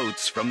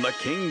 Notes from the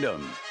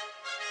kingdom.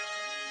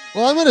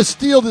 Well, I'm going to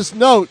steal this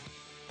note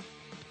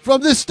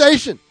from this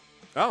station.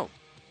 Oh.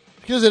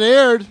 Because it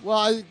aired,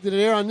 did it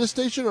air on this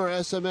station or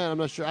SMN? I'm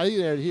not sure. I think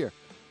it aired here.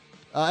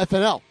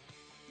 FNL.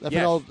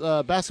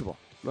 FNL basketball,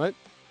 right?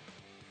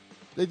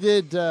 They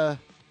did, did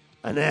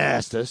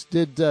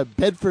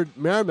Bedford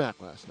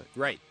Merrimack last night.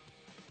 Right.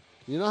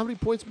 You know how many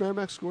points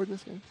Merrimack scored in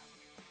this game?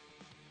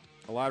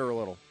 A lot or a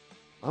little?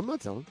 I'm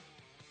not telling.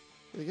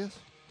 I guess.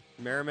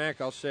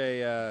 Merrimack, I'll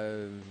say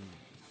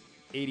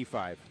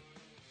 85.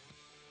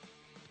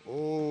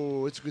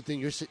 Oh, it's a good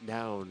thing you're sitting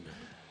down.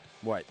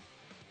 What?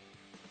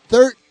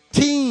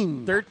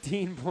 13.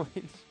 13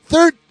 points.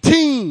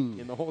 13.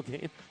 In the whole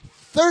game?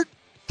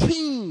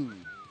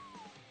 13.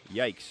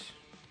 Yikes.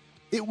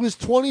 It was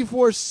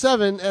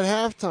 24-7 at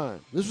halftime.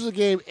 This was a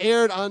game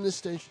aired on this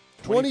station.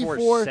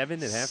 24-7 at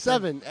halftime?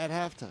 7 at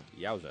halftime.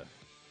 Yowza.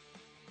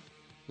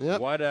 Yep.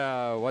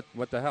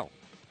 What the hell?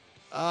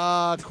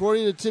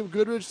 According to Tim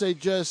Goodrich, they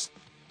just,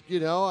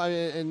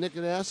 and Nick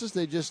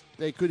Anastas,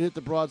 they couldn't hit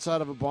the broadside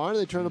of a barn.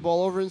 They turned the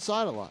ball over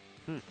inside a lot.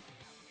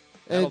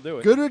 That'll And do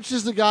it. Goodrich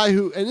is the guy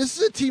who, and this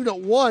is a team that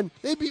won.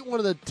 They beat one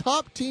of the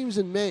top teams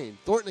in Maine,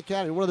 Thornton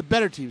Academy, one of the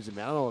better teams in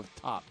Maine. I don't know if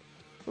top.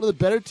 One of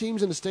the better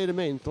teams in the state of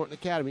Maine, Thornton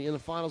Academy, in the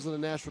finals of the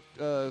National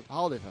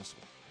Holiday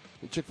Festival,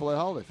 the Chick-fil-A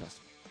Holiday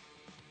Festival.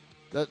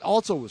 That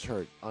also was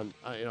heard on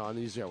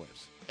these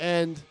airwaves.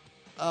 And,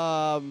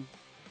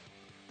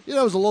 it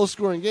was a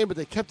low-scoring game, but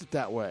they kept it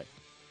that way.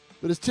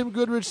 But as Tim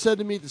Goodrich said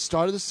to me at the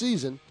start of the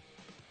season,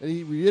 and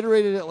he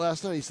reiterated it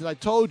last night, he said, I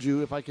told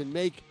you if I can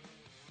make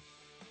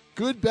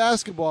good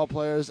basketball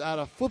players out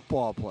of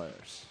football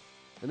players.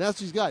 And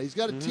that's what he's got. He's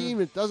got a team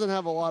that doesn't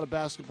have a lot of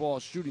basketball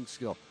shooting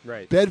skill.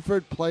 Right.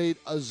 Bedford played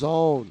a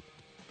zone.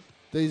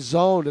 They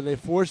zoned, and they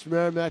forced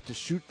Merrimack to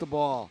shoot the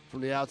ball from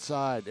the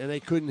outside, and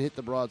they couldn't hit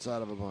the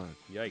broadside of a barn.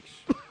 Yikes.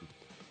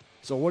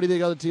 So what do you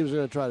think other teams are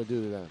going to try to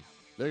do to them?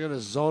 They're going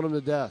to zone them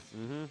to death.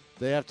 Mm-hmm.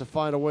 They have to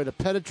find a way to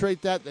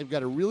penetrate that. They've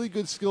got a really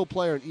good skill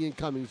player in Ian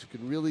Cummings who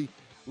can really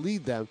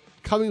lead them.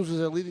 Cummings was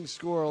their leading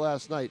scorer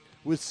last night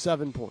with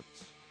 7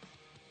 points.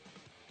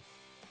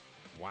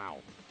 Wow.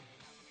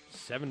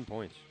 7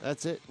 points.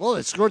 That's it. Well,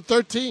 they scored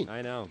 13.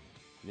 I know.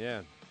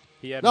 Yeah.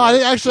 He had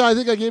I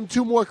think I gave him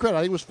 2 more credit.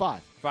 I think it was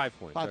 5. 5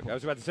 points. 5 Okay. points. I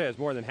was about to say it's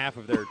more than half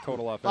of their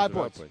total 5 offensive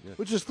points, output. Yeah.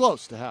 which is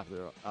close to half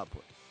their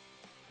output.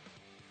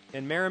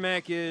 And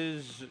Merrimack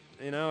is,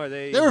 are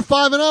they? They were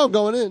 5-0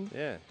 going in.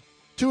 Yeah.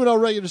 2-0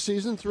 regular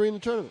season, 3 in the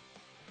tournament.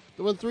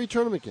 They won 3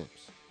 tournament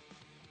games.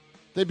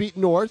 They beat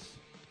North.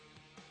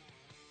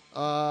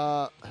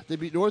 They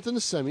beat North in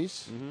the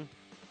semis. Mm-hmm.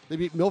 They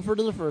beat Milford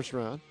in the first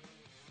round.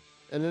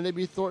 And then they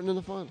beat Thornton in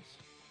the finals.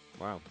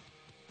 Wow.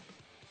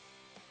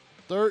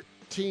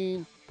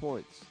 13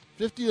 points.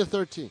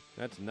 50-13.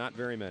 That's not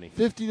very many.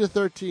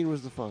 50-13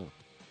 was the final.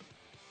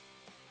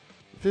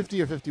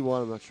 50 or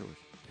 51, I'm not sure which.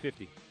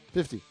 50.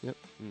 50, yep.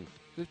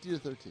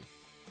 50-13.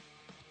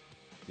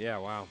 Yeah,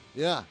 wow.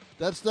 Yeah,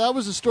 that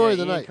was the story of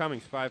the Ian night.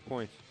 Cummings, 5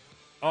 points.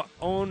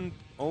 Own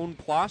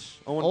Plus?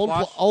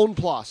 Own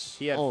Plus.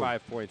 He had Own.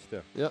 5 points,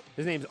 too. Yep.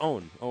 His name's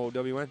Own.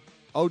 O-W-N?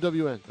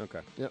 O-W-N.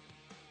 Okay. Yep.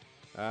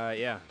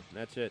 Yeah,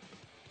 that's it.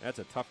 That's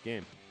a tough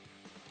game.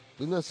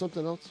 Isn't that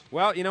something else?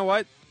 Well, you know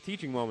what?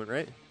 Teaching moment,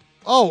 right?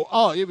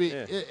 You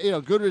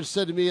mean, Goodrich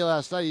said to me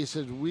last night, he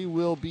said, we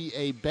will be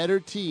a better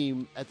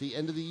team at the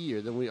end of the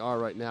year than we are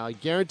right now. I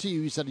guarantee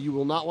you, he said, you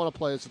will not want to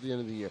play us at the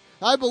end of the year.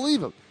 I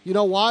believe him. You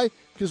know why?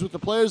 Because with the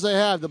players they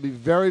have, they'll be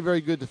very, very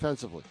good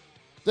defensively.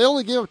 They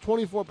only gave up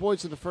 24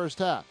 points in the first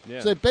half. Yeah.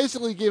 So they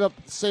basically gave up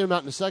the same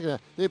amount in the second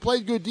half. They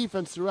played good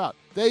defense throughout.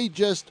 They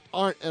just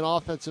aren't an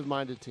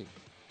offensive-minded team.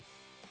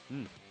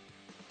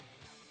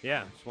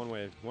 Yeah, it's one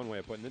way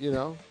of putting it.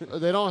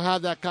 They don't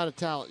have that kind of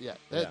talent yet.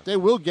 Yeah. They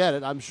will get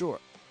it, I'm sure.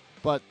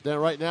 But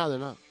right now, they're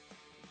not.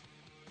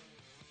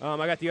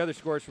 I got the other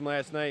scores from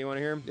last night. You want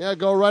to hear them? Yeah,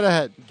 go right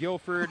ahead.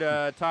 Guilford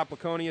top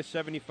Laconia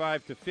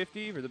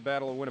 75-50 for the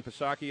Battle of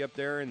Winnipesaukee up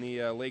there in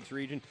the Lakes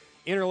region.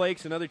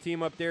 Interlakes, another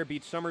team up there,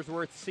 beat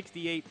Summersworth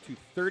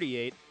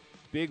 68-38.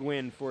 Big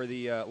win for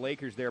the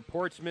Lakers there.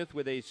 Portsmouth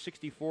with a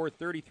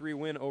 64-33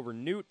 win over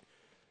Newt.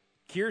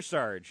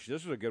 Kearsarge,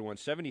 this was a good one,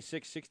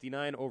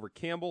 76-69 over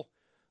Campbell.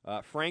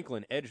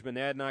 Franklin edged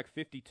Monadnock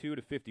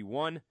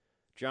 52-51.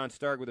 John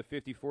Stark with a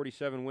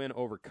 50-47 win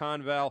over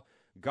Conval.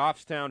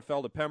 Goffstown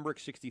fell to Pembroke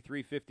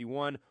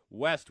 63-51.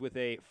 West with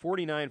a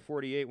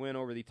 49-48 win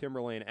over the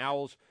Timberlane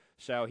Owls.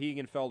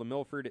 Sauhegan fell to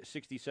Milford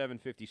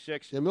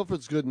 67-56. Yeah,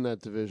 Milford's good in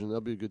that division.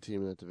 They'll be a good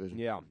team in that division.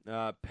 Yeah.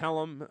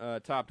 Pelham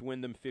topped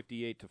Wyndham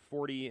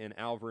 58-40, and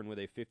Alverin with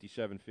a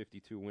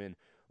 57-52 win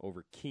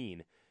over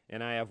Keene.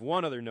 And I have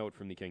one other note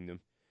from the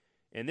Kingdom,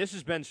 and this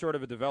has been sort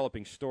of a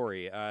developing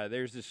story.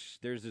 There's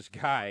this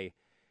guy,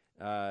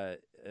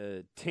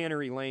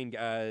 Tannery Lane,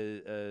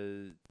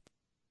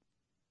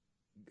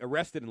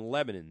 arrested in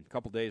Lebanon a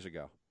couple days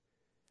ago,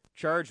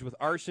 charged with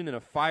arson in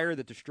a fire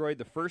that destroyed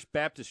the First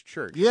Baptist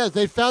Church. Yes,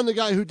 they found the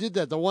guy who did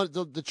that.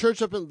 The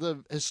church up in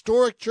the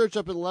historic church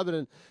up in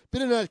Lebanon.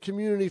 Been in that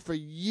community for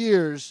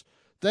years.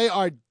 They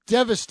are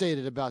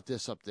devastated about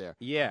this up there.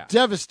 Yeah,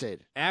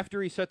 devastated.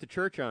 After he set the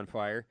church on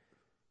fire,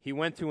 he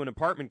went to an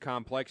apartment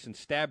complex and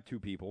stabbed 2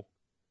 people.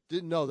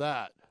 Didn't know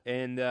that.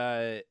 And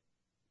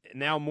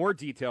now more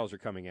details are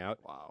coming out.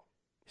 Wow.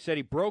 He said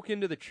he broke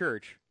into the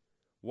church,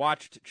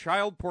 watched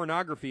child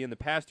pornography in the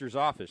pastor's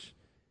office,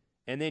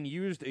 and then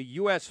used a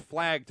U.S.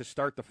 flag to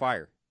start the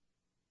fire.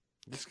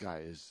 This guy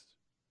is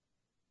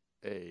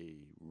a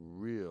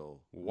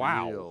real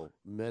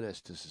menace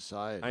to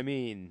society. I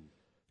mean,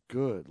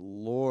 good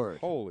Lord.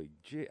 Holy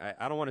gee.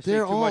 I don't want to say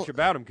too much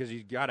about him because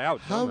he got out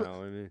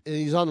somehow. And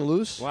he's on the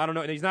loose? Well, I don't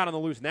know. He's not on the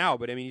loose now,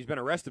 but, I mean, he's been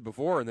arrested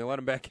before, and they let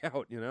him back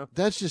out, you know?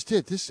 That's just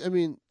it. There's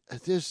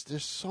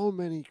so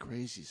many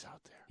crazies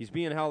out there. He's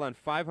being held on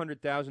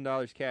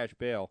 $500,000 cash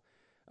bail.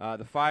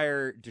 The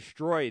fire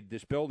destroyed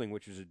this building,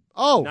 which is a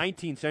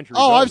 19th century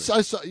building.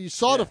 I saw. You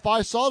saw the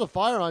fire. Saw the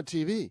fire on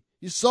TV.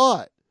 You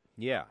saw it.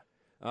 Yeah.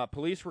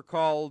 Police were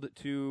called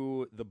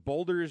to the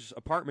Boulders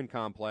apartment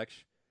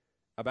complex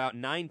about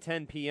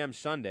 9:10 p.m.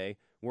 Sunday,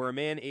 where a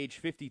man aged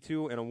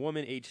 52 and a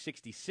woman aged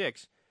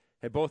 66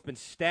 had both been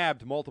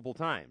stabbed multiple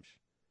times.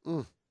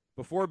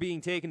 Before being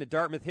taken to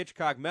Dartmouth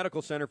Hitchcock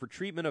Medical Center for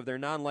treatment of their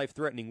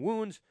non-life-threatening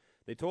wounds,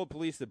 they told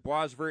police that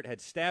Boisvert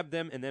had stabbed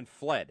them and then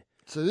fled.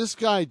 So this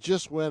guy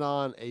just went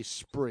on a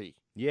spree.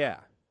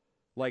 Yeah,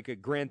 like a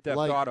Grand Theft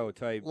Auto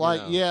type.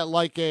 Like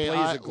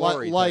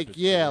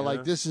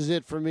this is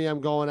it for me. I'm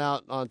going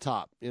out on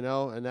top,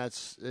 and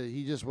that's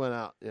he just went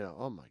out.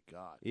 Oh my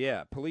God.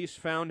 Yeah, police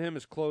found him,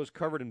 his clothes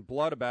covered in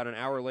blood, about an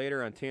hour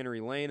later on Tannery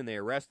Lane, and they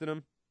arrested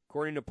him.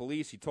 According to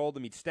police, he told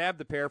them he'd stabbed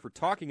the pair for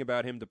talking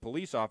about him to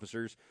police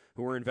officers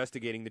who were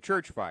investigating the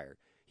church fire.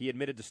 He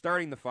admitted to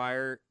starting the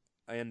fire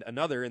and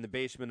another in the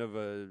basement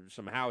of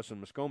some house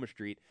on Muskoma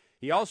Street.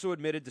 He also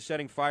admitted to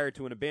setting fire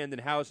to an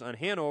abandoned house on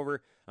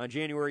Hanover on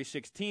January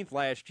 16th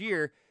last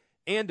year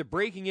and to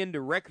breaking into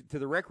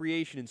the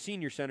recreation and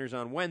senior centers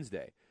on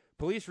Wednesday.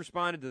 Police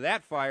responded to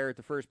that fire at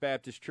the First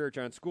Baptist Church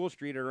on School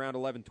Street at around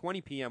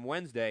 11:20 p.m.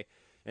 Wednesday,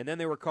 and then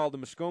they were called to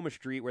Muskoma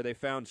Street where they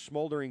found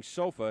smoldering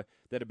sofa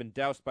that had been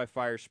doused by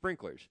fire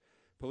sprinklers.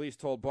 Police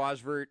said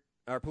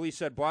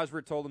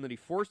Boisvert told him that he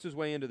forced his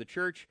way into the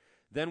church,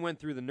 then went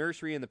through the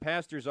nursery and the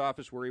pastor's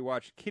office where he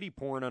watched kiddie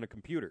porn on a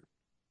computer.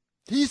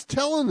 He's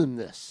telling them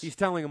this. He's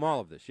telling them all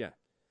of this, yeah.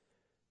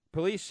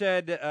 Police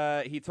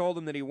said he told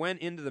them that he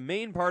went into the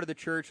main part of the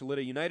church, lit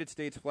a United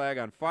States flag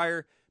on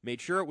fire, made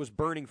sure it was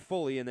burning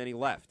fully, and then he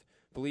left.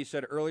 Police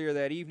said earlier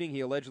that evening he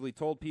allegedly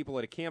told people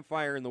at a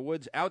campfire in the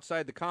woods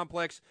outside the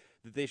complex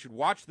that they should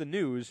watch the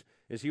news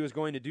as he was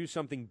going to do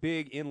something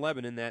big in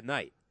Lebanon that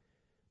night.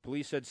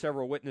 Police said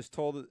several witnesses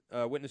told them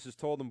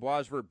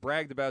Boisvert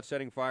bragged about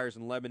setting fires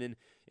in Lebanon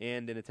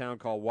and in a town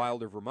called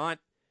Wilder,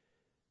 Vermont.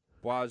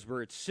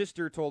 Boisvert's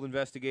sister told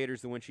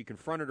investigators that when she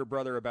confronted her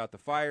brother about the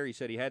fire, he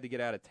said he had to get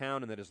out of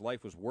town and that his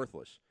life was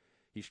worthless.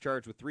 He's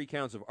charged with 3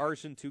 counts of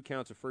arson, 2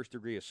 counts of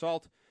first-degree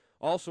assault.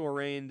 Also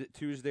arraigned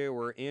Tuesday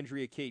were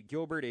Andrea Kate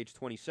Gilbert, age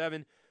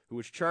 27, who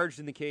was charged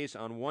in the case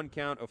on 1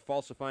 count of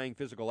falsifying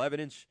physical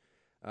evidence.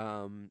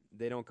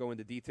 They don't go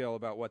into detail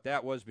about what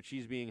that was, but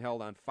she's being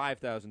held on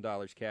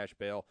 $5,000 cash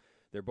bail.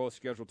 They're both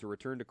scheduled to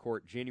return to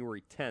court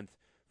January 10th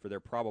for their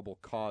probable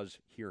cause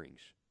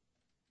hearings.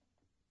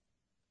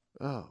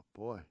 Oh,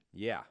 boy.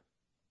 Yeah.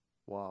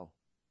 Wow.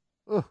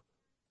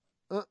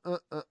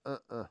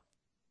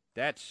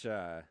 That's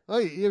I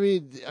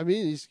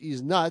mean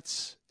he's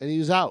nuts and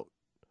he's out.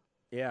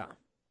 Yeah.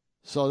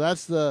 So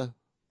that's the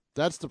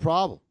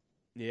problem.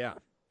 Yeah.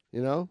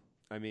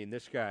 I mean,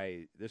 this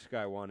guy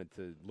wanted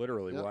to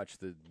literally watch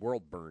the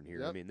world burn here.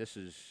 Yep. I mean, this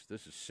is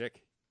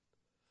sick.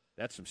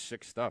 That's some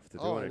sick stuff to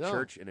do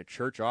in a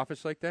church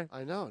office like that.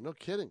 I know, no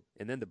kidding.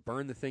 And then to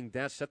burn the thing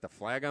down, set the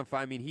flag on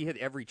fire. I mean, he had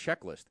every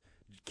checklist: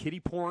 kiddie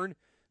porn,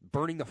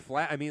 burning the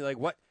flag. I mean, like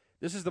what?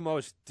 This is the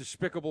most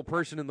despicable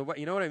person in the world.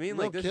 You know what I mean?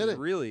 No like this kidding. is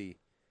really,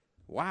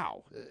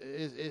 wow.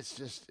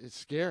 It's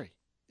scary.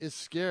 It's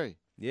scary.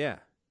 Yeah,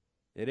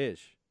 it is.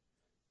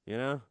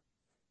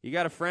 You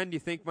got a friend you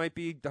think might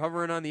be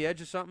hovering on the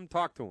edge of something?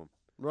 Talk to him.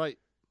 Right.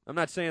 I'm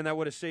not saying that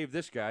would have saved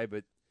this guy,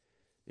 but,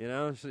 you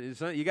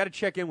got to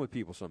check in with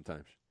people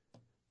sometimes.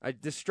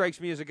 This strikes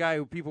me as a guy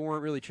who people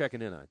weren't really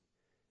checking in on.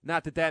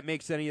 Not that that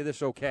makes any of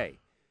this okay,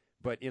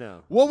 but,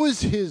 What was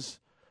his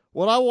 –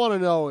 what I want to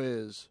know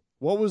is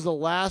What was the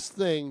last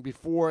thing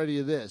before any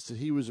of this that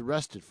he was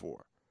arrested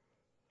for?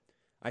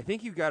 I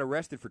think you got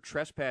arrested for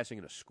trespassing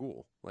in a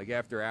school, like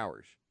after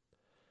hours.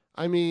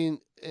 I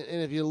mean,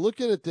 and if you're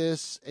looking at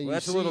this, and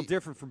that's you a see, little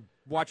different from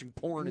watching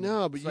porn.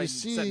 No, but you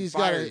see these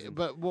guys.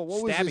 But what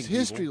was his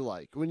history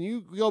like? When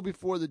you go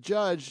before the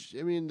judge,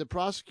 I mean, the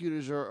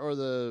prosecutors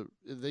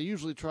they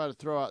usually try to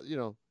throw out,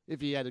 if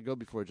he had to go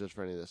before a judge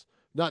for any of this,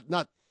 not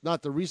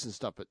the recent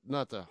stuff, but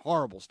not the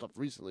horrible stuff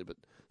recently, but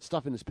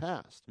stuff in his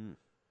past.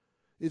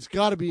 It's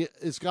got to be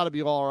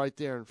all right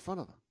there in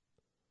front of him,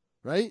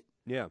 right?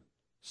 Yeah.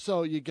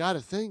 So you got to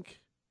think.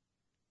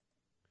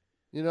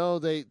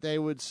 They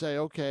would say,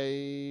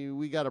 okay,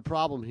 we got a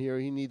problem here.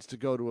 He needs to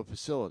go to a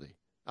facility.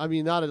 I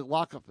mean, not a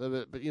lockup,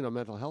 but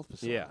mental health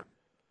facility. Yeah.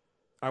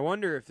 I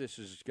wonder if this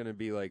is going to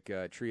be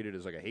treated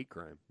as like a hate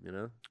crime.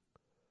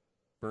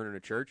 Burning a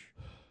church.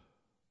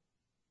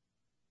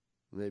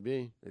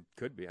 Maybe it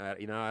could be. I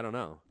don't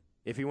know.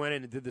 If he went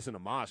in and did this in a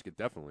mosque, it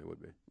definitely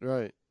would be.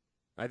 Right.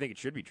 I think it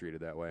should be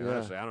treated that way. Yeah.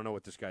 Honestly, I don't know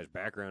what this guy's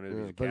background is.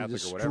 He's a but Catholic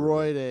he or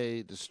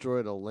whatever.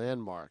 destroyed a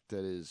landmark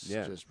that is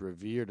just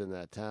revered in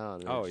that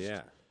town.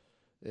 And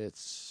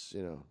it's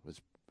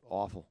it's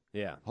awful.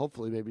 Yeah.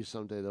 Hopefully, maybe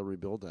someday they'll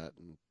rebuild that,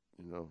 and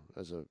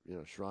as a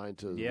shrine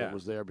to what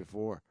was there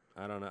before.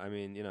 I don't know. I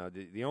mean,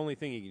 the only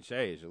thing you can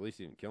say is at least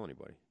he didn't kill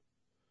anybody.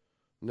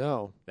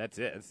 No, that's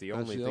it. That's the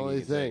only thing. The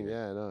only thing.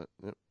 Yeah, no.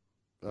 Yep.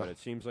 But it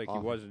seems like he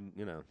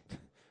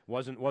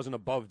wasn't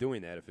above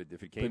doing that if it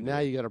came. But now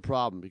you got a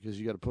problem because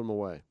you got to put him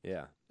away.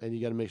 Yeah. And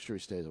you got to make sure he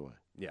stays away.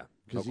 Yeah.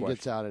 Because he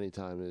gets out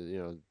anytime.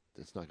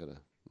 It's not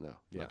gonna. No,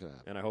 not gonna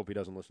happen. And I hope he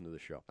doesn't listen to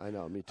this show. I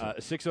know, me too.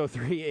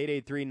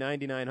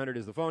 603-883-9900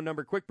 is the phone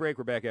number. Quick break.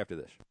 We're back after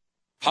this.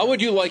 How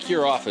would you like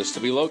your office to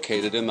be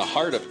located in the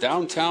heart of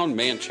downtown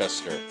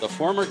Manchester? The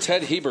former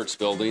Ted Hebert's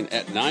building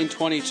at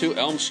 922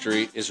 Elm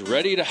Street is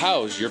ready to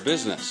house your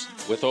business.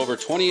 With over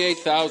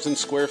 28,000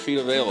 square feet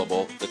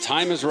available, the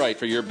time is right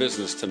for your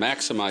business to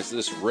maximize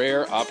this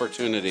rare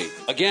opportunity.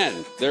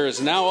 Again, there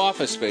is now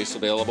office space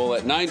available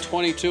at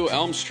 922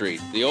 Elm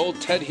Street, the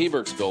old Ted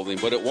Hebert's building,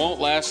 but it won't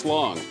last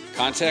long.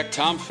 Contact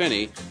Tom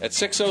Finney at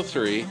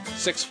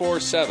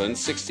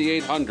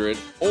 603-647-6800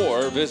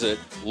 or visit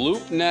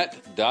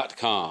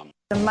loopnet.com.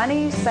 The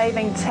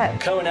money-saving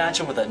tip. Coming at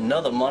you with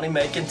another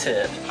money-making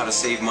tip. How to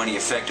save money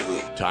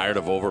effectively. Tired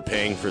of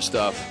overpaying for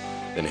stuff?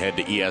 Then head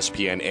to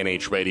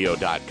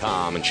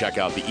ESPNNHradio.com and check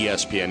out the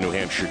ESPN New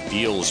Hampshire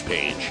deals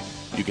page.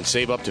 You can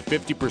save up to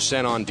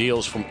 50% on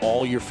deals from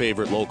all your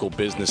favorite local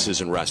businesses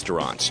and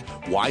restaurants.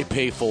 Why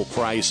pay full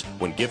price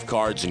when gift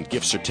cards and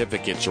gift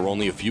certificates are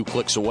only a few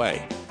clicks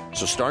away?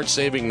 So start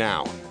saving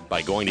now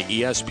by going to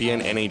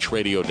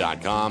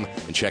ESPNNHradio.com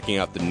and checking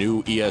out the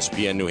new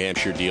ESPN New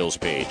Hampshire deals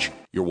page.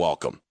 You're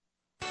welcome.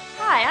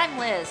 Hi, I'm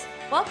Liz.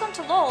 Welcome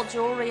to Lowell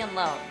Jewelry and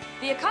Loan.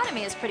 The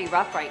economy is pretty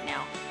rough right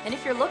now, and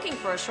if you're looking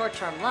for a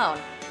short-term loan,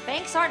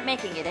 banks aren't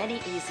making it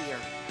any easier.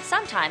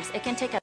 Sometimes it can take a